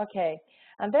 Okay,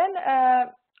 and then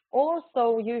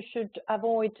also you should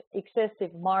avoid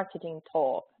excessive marketing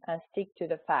talk and stick to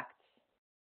the facts,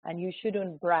 and you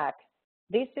shouldn't brag.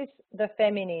 This is the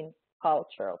feminine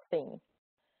cultural thing.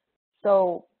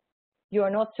 So you're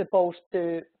not supposed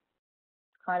to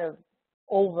kind of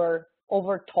over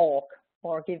talk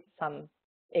or give some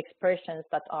expressions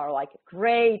that are like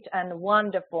great and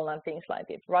wonderful and things like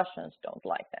this. Russians don't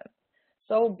like them.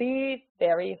 So be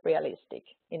very realistic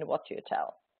in what you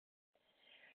tell.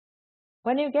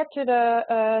 When you get to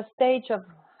the stage of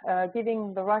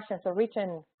giving the Russians a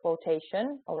written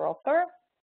quotation or offer,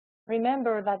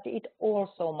 remember that it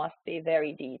also must be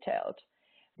very detailed,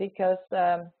 because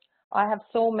I have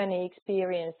so many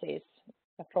experiences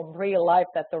from real life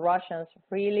that the Russians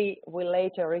really will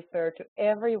later refer to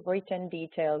every written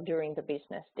detail during the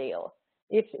business deal.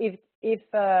 If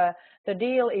the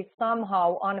deal is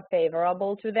somehow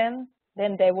unfavorable to them,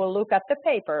 then they will look at the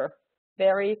paper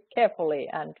very carefully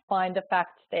and find the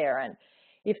facts there. And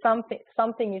if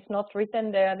something is not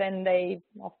written there, then they,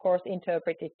 of course,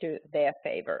 interpret it to their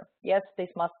favor. Yes, this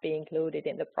must be included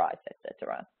in the price,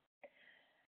 etc.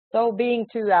 So being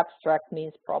too abstract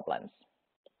means problems.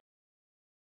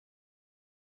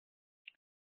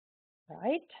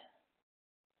 Right?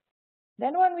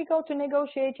 Then when we go to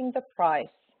negotiating the price,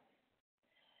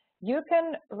 you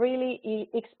can really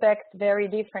expect very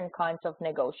different kinds of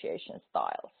negotiation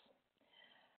styles.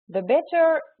 The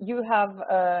better you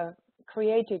have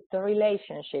created the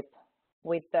relationship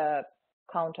with the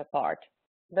counterpart,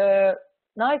 the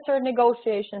nicer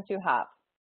negotiations you have.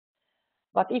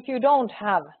 But if you don't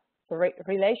have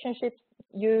relationships,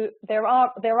 there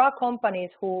are companies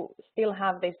who still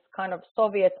have this kind of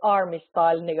Soviet army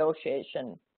style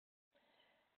negotiation.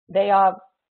 They are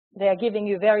giving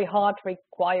you very hard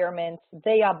requirements.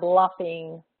 They are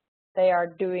bluffing. They are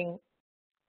doing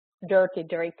dirty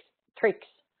tricks.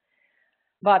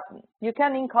 But you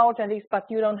can encounter this, but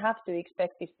you don't have to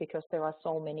expect this because there are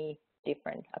so many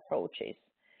different approaches.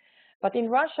 But in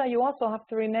Russia, you also have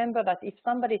to remember that if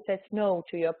somebody says no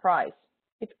to your price,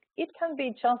 it can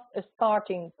be just a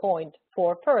starting point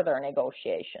for further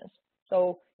negotiations.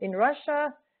 So in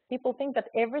Russia, people think that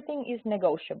everything is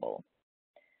negotiable.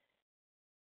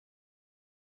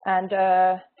 And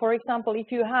for example,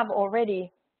 if you have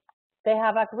already, they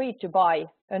have agreed to buy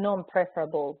a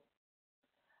non-preferable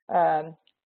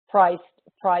priced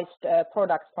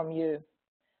product from you,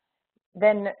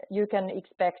 then you can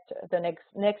expect the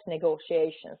next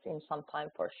negotiations in some time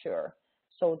for sure.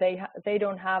 So they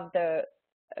don't have the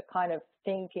kind of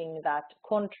thinking that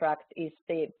contract is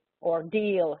or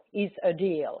deal is a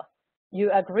deal. You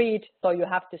agreed, so you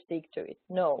have to stick to it.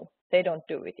 No, they don't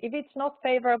do it. If it's not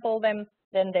favorable, then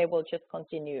they will just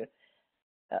continue.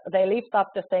 They lift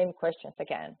up the same questions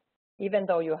again, even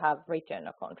though you have written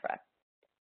a contract.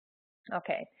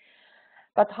 Okay.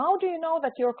 But how do you know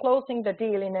that you're closing the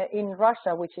deal in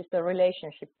Russia, which is the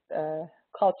relationship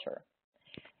culture?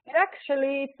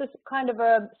 It's a kind of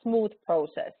a smooth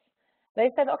process. They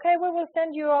said, okay, we will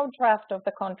send you a draft of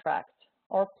the contract,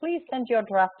 or please send your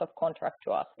draft of contract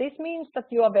to us. This means that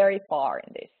you are very far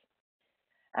in this.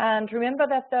 And remember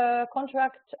that the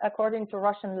contract, according to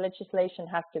Russian legislation,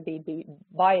 has to be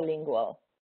bilingual.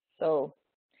 So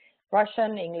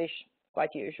Russian, English,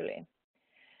 quite usually.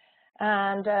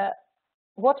 And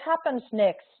what happens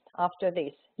next after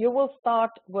this? You will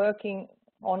start working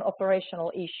on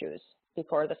operational issues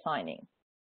before the signing.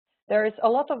 There is a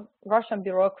lot of Russian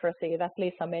bureaucracy that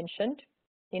Lisa mentioned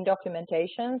in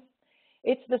documentations.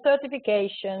 It's the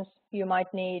certifications you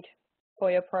might need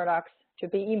for your products to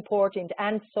be imported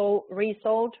and so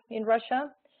resold in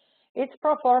Russia. It's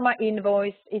pro forma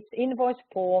invoice, it's invoice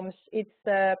forms, it's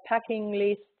packing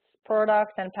lists,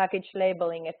 products and package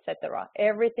labeling, etc.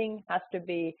 Everything has to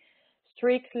be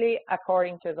strictly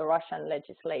according to the Russian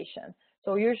legislation.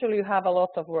 So usually you have a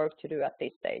lot of work to do at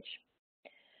this stage.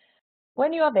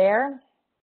 When you are there,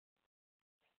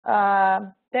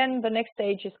 then the next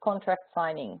stage is contract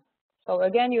signing. So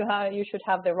again, you should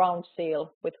have the round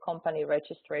seal with company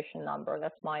registration number.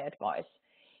 That's my advice.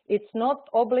 It's not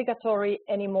obligatory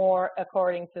anymore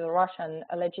according to the Russian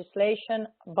legislation,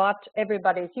 but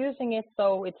everybody is using it,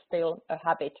 so it's still a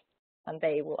habit, and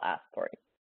they will ask for it.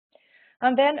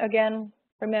 And then again,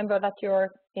 remember that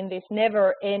you're in this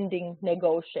never-ending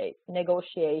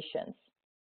negotiations,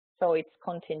 so it's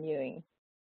continuing.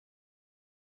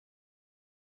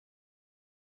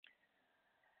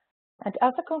 And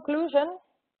as a conclusion,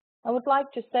 I would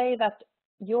like to say that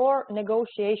your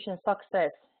negotiation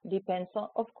success depends,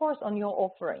 of course, on your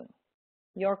offering,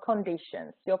 your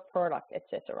conditions, your product,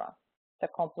 etc., the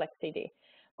complexity.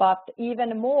 But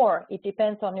even more, it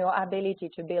depends on your ability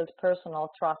to build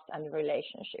personal trust and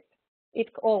relationship. It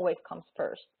always comes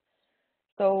first.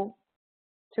 So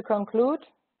to conclude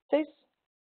this,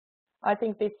 I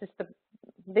think this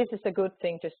is a good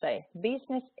thing to say.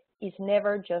 Business is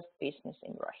never just business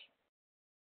in Russia.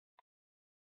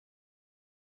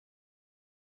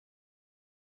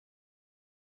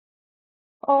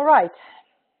 All right.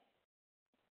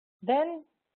 Then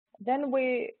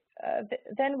we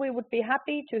would be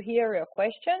happy to hear your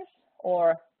questions,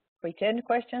 or written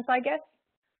questions, I guess.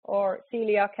 Or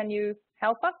Celia, can you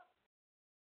help us?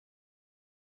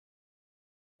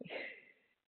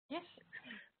 Yes.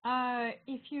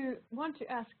 If you want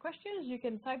to ask questions, you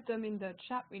can type them in the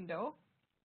chat window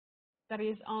that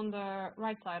is on the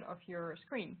right side of your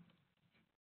screen.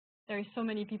 There is so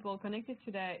many people connected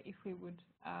today. If we would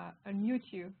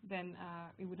unmute you, then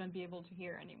we wouldn't be able to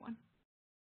hear anyone.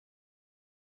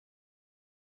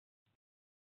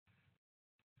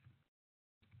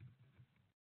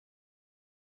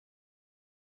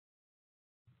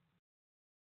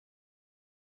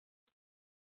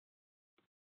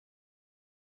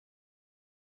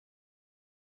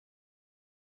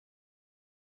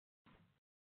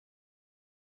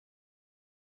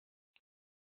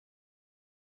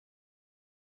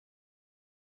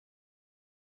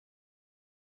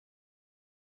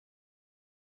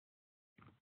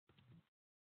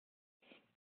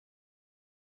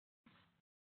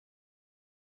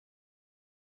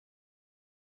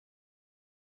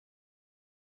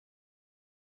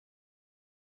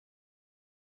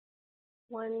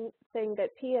 One thing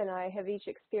that Pia and I have each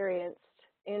experienced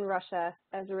in Russia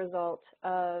as a result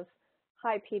of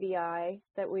high PDI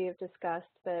that we have discussed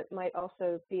that might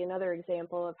also be another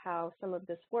example of how some of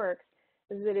this works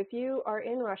is that if you are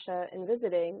in Russia and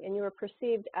visiting and you are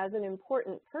perceived as an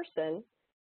important person,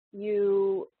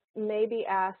 you may be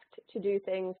asked to do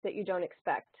things that you don't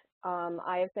expect.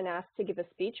 I have been asked to give a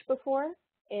speech before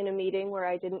in a meeting where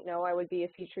I didn't know I would be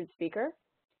a featured speaker.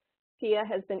 Pia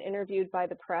has been interviewed by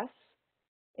the press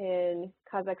in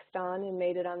Kazakhstan and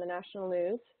made it on the national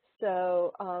news.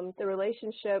 So the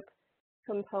relationship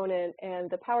component and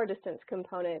the power distance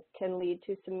component can lead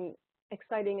to some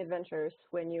exciting adventures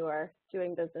when you are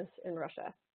doing business in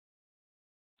Russia.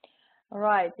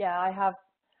 Right. Yeah, I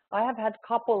have had a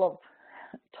couple of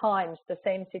times the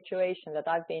same situation that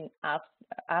I've been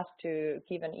asked to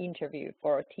give an interview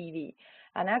for TV.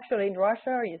 And actually in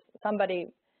Russia,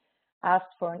 somebody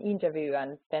asked for an interview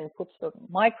and then puts the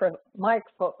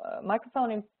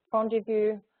microphone in front of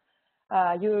you.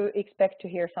 You expect to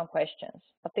hear some questions,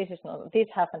 but this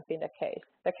hasn't been the case.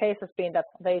 The case has been that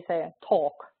they say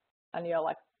talk, and you're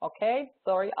like, okay,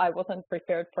 sorry, I wasn't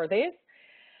prepared for this.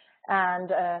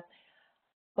 And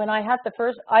when I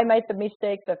made the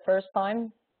mistake the first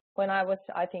time when I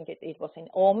think it was in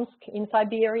Omsk in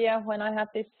Siberia when I had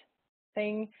this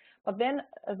thing. But then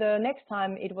the next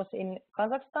time it was in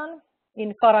Kazakhstan,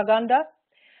 in Karaganda,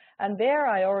 and there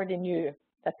I already knew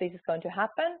that this is going to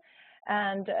happen.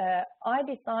 And I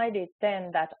decided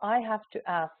then that I have to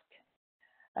ask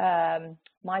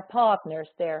my partners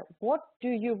there, what do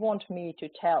you want me to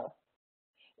tell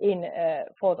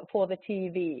for the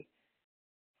TV?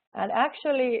 And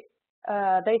actually,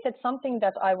 they said something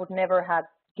that I would never have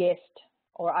guessed,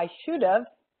 or I should have,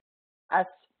 as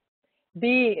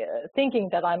thinking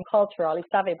that I'm culturally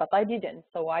savvy, but I didn't.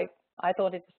 So I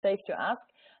thought it was safe to ask.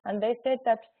 And they said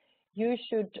that you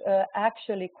should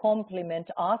actually compliment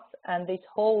us and this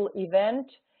whole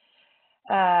event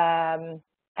and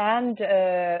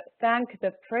thank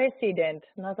the President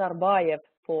Nazarbayev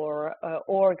for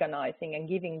organizing and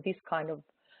giving this kind of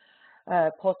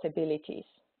possibilities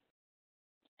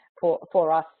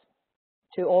for us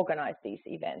to organize these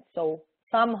events. So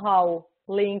somehow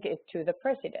link it to the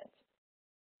president.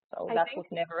 So that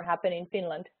would never happen in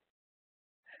Finland.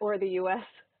 Or the US.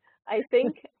 I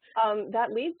think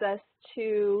that leads us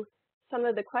to some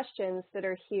of the questions that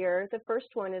are here. The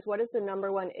first one is, what is the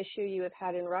 #1 issue you have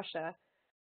had in Russia?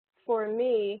 For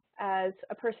me, as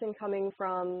a person coming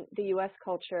from the US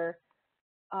culture,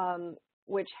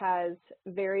 which has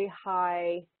very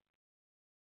high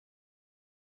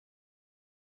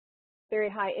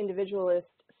individualist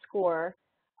score,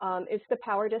 it's the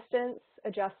power distance,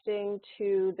 adjusting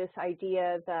to this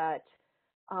idea that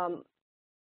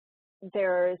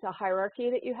there's a hierarchy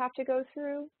that you have to go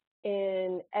through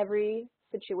in every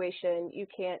situation. You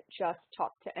can't just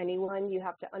talk to anyone. You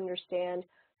have to understand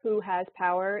who has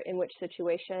power in which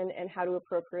situation and how to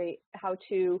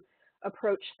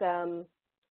approach them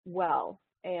well,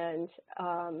 and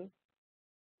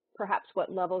perhaps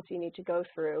what levels you need to go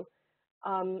through.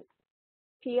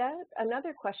 Pia,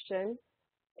 another question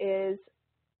is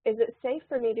it safe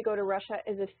for me to go to Russia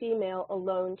as a female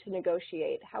alone to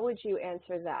negotiate? How would you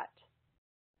answer that?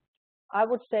 I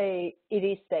would say it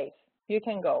is safe. You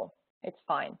can go. It's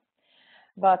fine.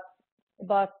 But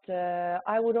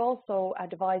I would also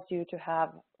advise you to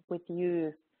have with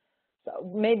you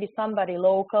maybe somebody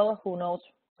local who knows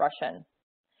Russian.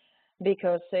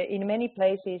 Because in many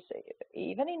places,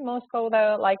 even in Moscow,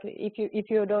 like if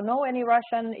you don't know any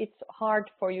Russian, it's hard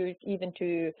for you even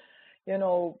to,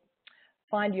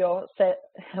 find your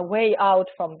way out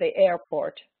from the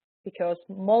airport, because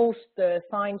most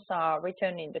signs are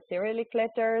written in the Cyrillic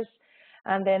letters,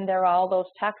 and then there are all those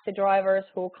taxi drivers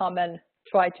who come and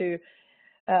try to,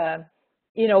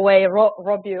 in a way,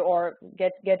 rob you or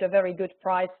get a very good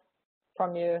price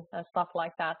from you and stuff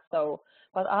like that. So,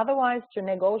 but otherwise, to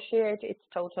negotiate, it's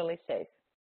totally safe,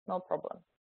 no problem.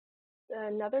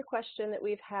 Another question that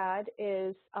we've had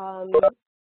is,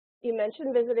 you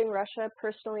mentioned visiting Russia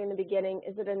personally in the beginning.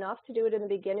 Is it enough to do it in the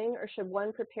beginning, or should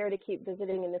one prepare to keep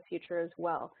visiting in the future as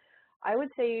well? I would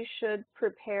say you should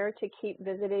prepare to keep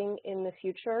visiting in the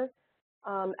future.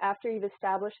 After you've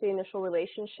established the initial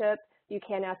relationship, you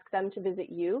can ask them to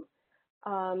visit you,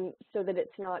 so that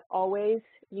it's not always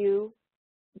you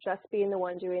just being the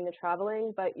one doing the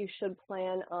traveling, but you should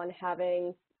plan on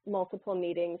having multiple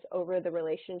meetings over the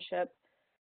relationship.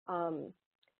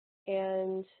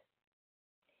 And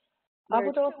I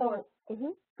would also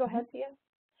go ahead, Pia.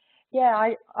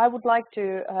 Yeah, I would like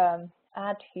to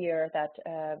add here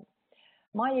that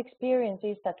my experience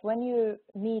is that when you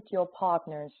meet your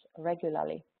partners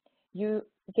regularly, you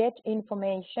get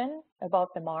information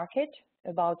about the market,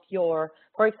 about your,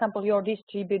 for example, your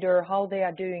distributor, how they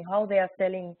are doing, how they are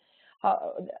selling,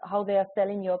 how they are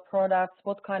selling your products,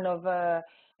 what kind of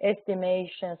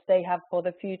estimations they have for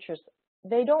the futures.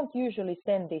 They don't usually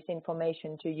send this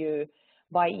information to you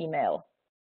by email,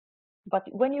 but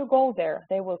when you go there,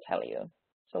 they will tell you.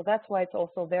 So that's why it's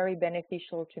also very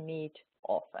beneficial to meet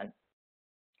often.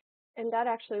 And that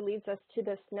actually leads us to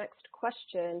this next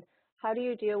question. How do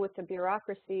you deal with the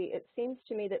bureaucracy? It seems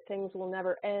to me that things will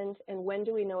never end, and when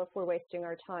do we know if we're wasting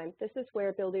our time? This is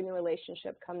where building the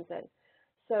relationship comes in.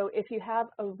 So if you have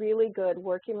a really good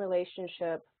working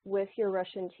relationship with your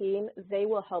Russian team, they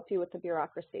will help you with the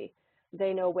bureaucracy.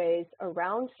 They know ways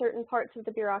around certain parts of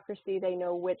the bureaucracy. They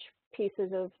know which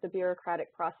pieces of the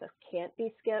bureaucratic process can't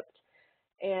be skipped.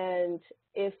 And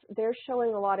if they're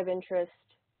showing a lot of interest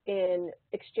in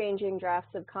exchanging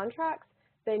drafts of contracts,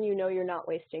 then you know you're not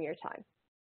wasting your time.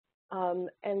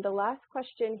 And the last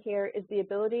question here, is the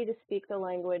ability to speak the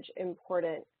language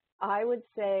important? I would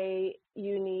say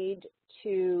you need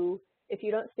to, if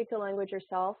you don't speak the language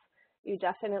yourself, you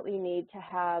definitely need to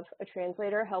have a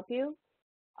translator help you,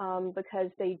 because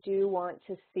they do want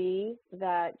to see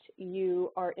that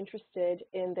you are interested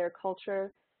in their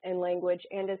culture and language.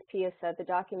 And as Pia said, the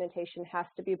documentation has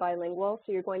to be bilingual,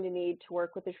 so you're going to need to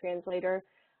work with a translator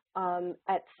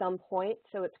at some point,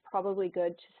 so it's probably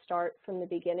good to start from the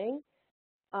beginning.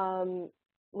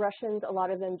 Russians, a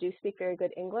lot of them do speak very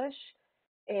good English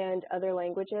and other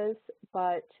languages,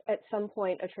 but at some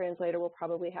point a translator will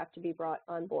probably have to be brought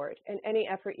on board. And any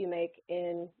effort you make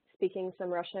in speaking some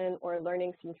Russian or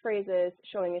learning some phrases,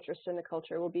 showing interest in the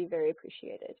culture, will be very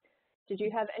appreciated. Did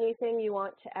you have anything you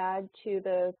want to add to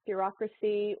the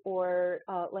bureaucracy or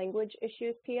language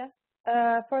issues, Pia?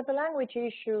 For the language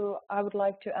issue, I would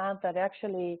like to add that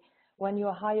actually when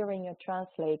you're hiring a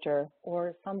translator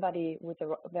or somebody with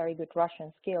a very good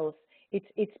Russian skills,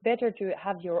 it's better to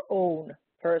have your own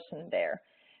person there,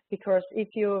 because if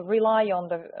you rely on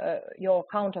your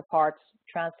counterpart's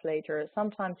translator,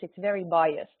 sometimes it's very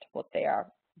biased what they are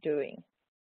doing.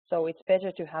 So it's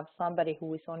better to have somebody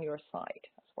who is on your side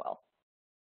as well.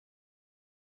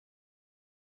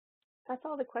 That's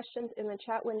all the questions in the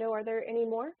chat window. Are there any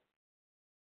more?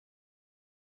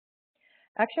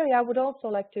 Actually, I would also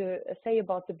like to say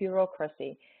about the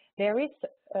bureaucracy. There is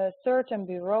a certain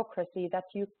bureaucracy that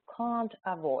you can't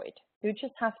avoid. You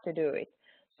just have to do it.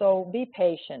 So be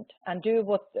patient and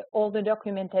do all the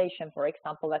documentation, for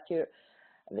example, that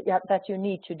you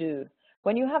need to do.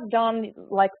 When you have done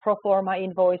like pro forma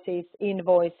invoices,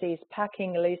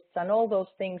 packing lists, and all those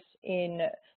things in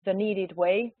the needed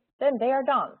way, then they are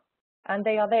done and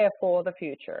they are there for the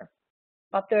future.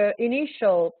 But the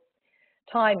initial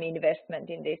time investment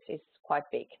in this is quite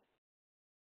big.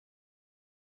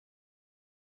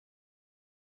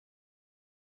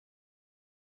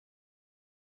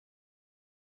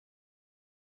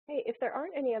 Hey, if there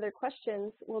aren't any other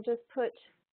questions, we'll just put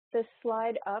this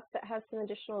slide up that has some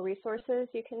additional resources.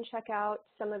 You can check out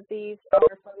some of these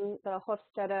are from the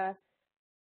Hofstede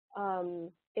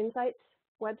Insights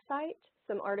website,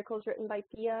 some articles written by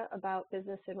Pia about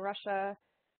business in Russia,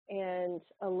 and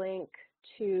a link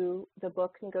to the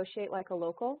book Negotiate Like a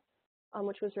Local,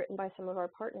 which was written by some of our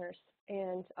partners.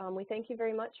 And we thank you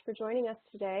very much for joining us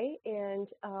today, and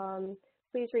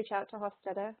please reach out to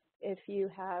Hofstede if you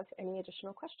have any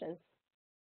additional questions.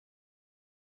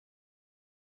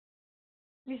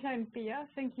 Lisa and Pia,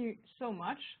 thank you so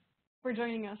much for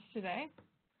joining us today.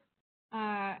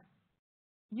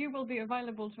 You will be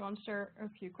available to answer a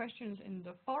few questions in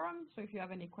the forum. So if you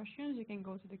have any questions, you can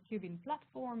go to the CUBEIN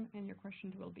platform and your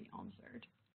questions will be answered.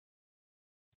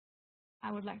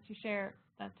 I would like to share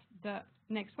that the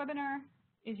next webinar,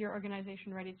 Is Your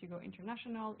Organization Ready to Go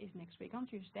International?, is next week on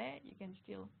Tuesday. You can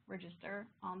still register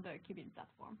on the CUBEIN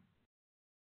platform.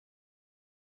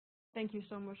 Thank you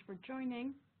so much for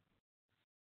joining,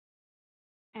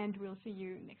 and we'll see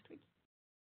you next week.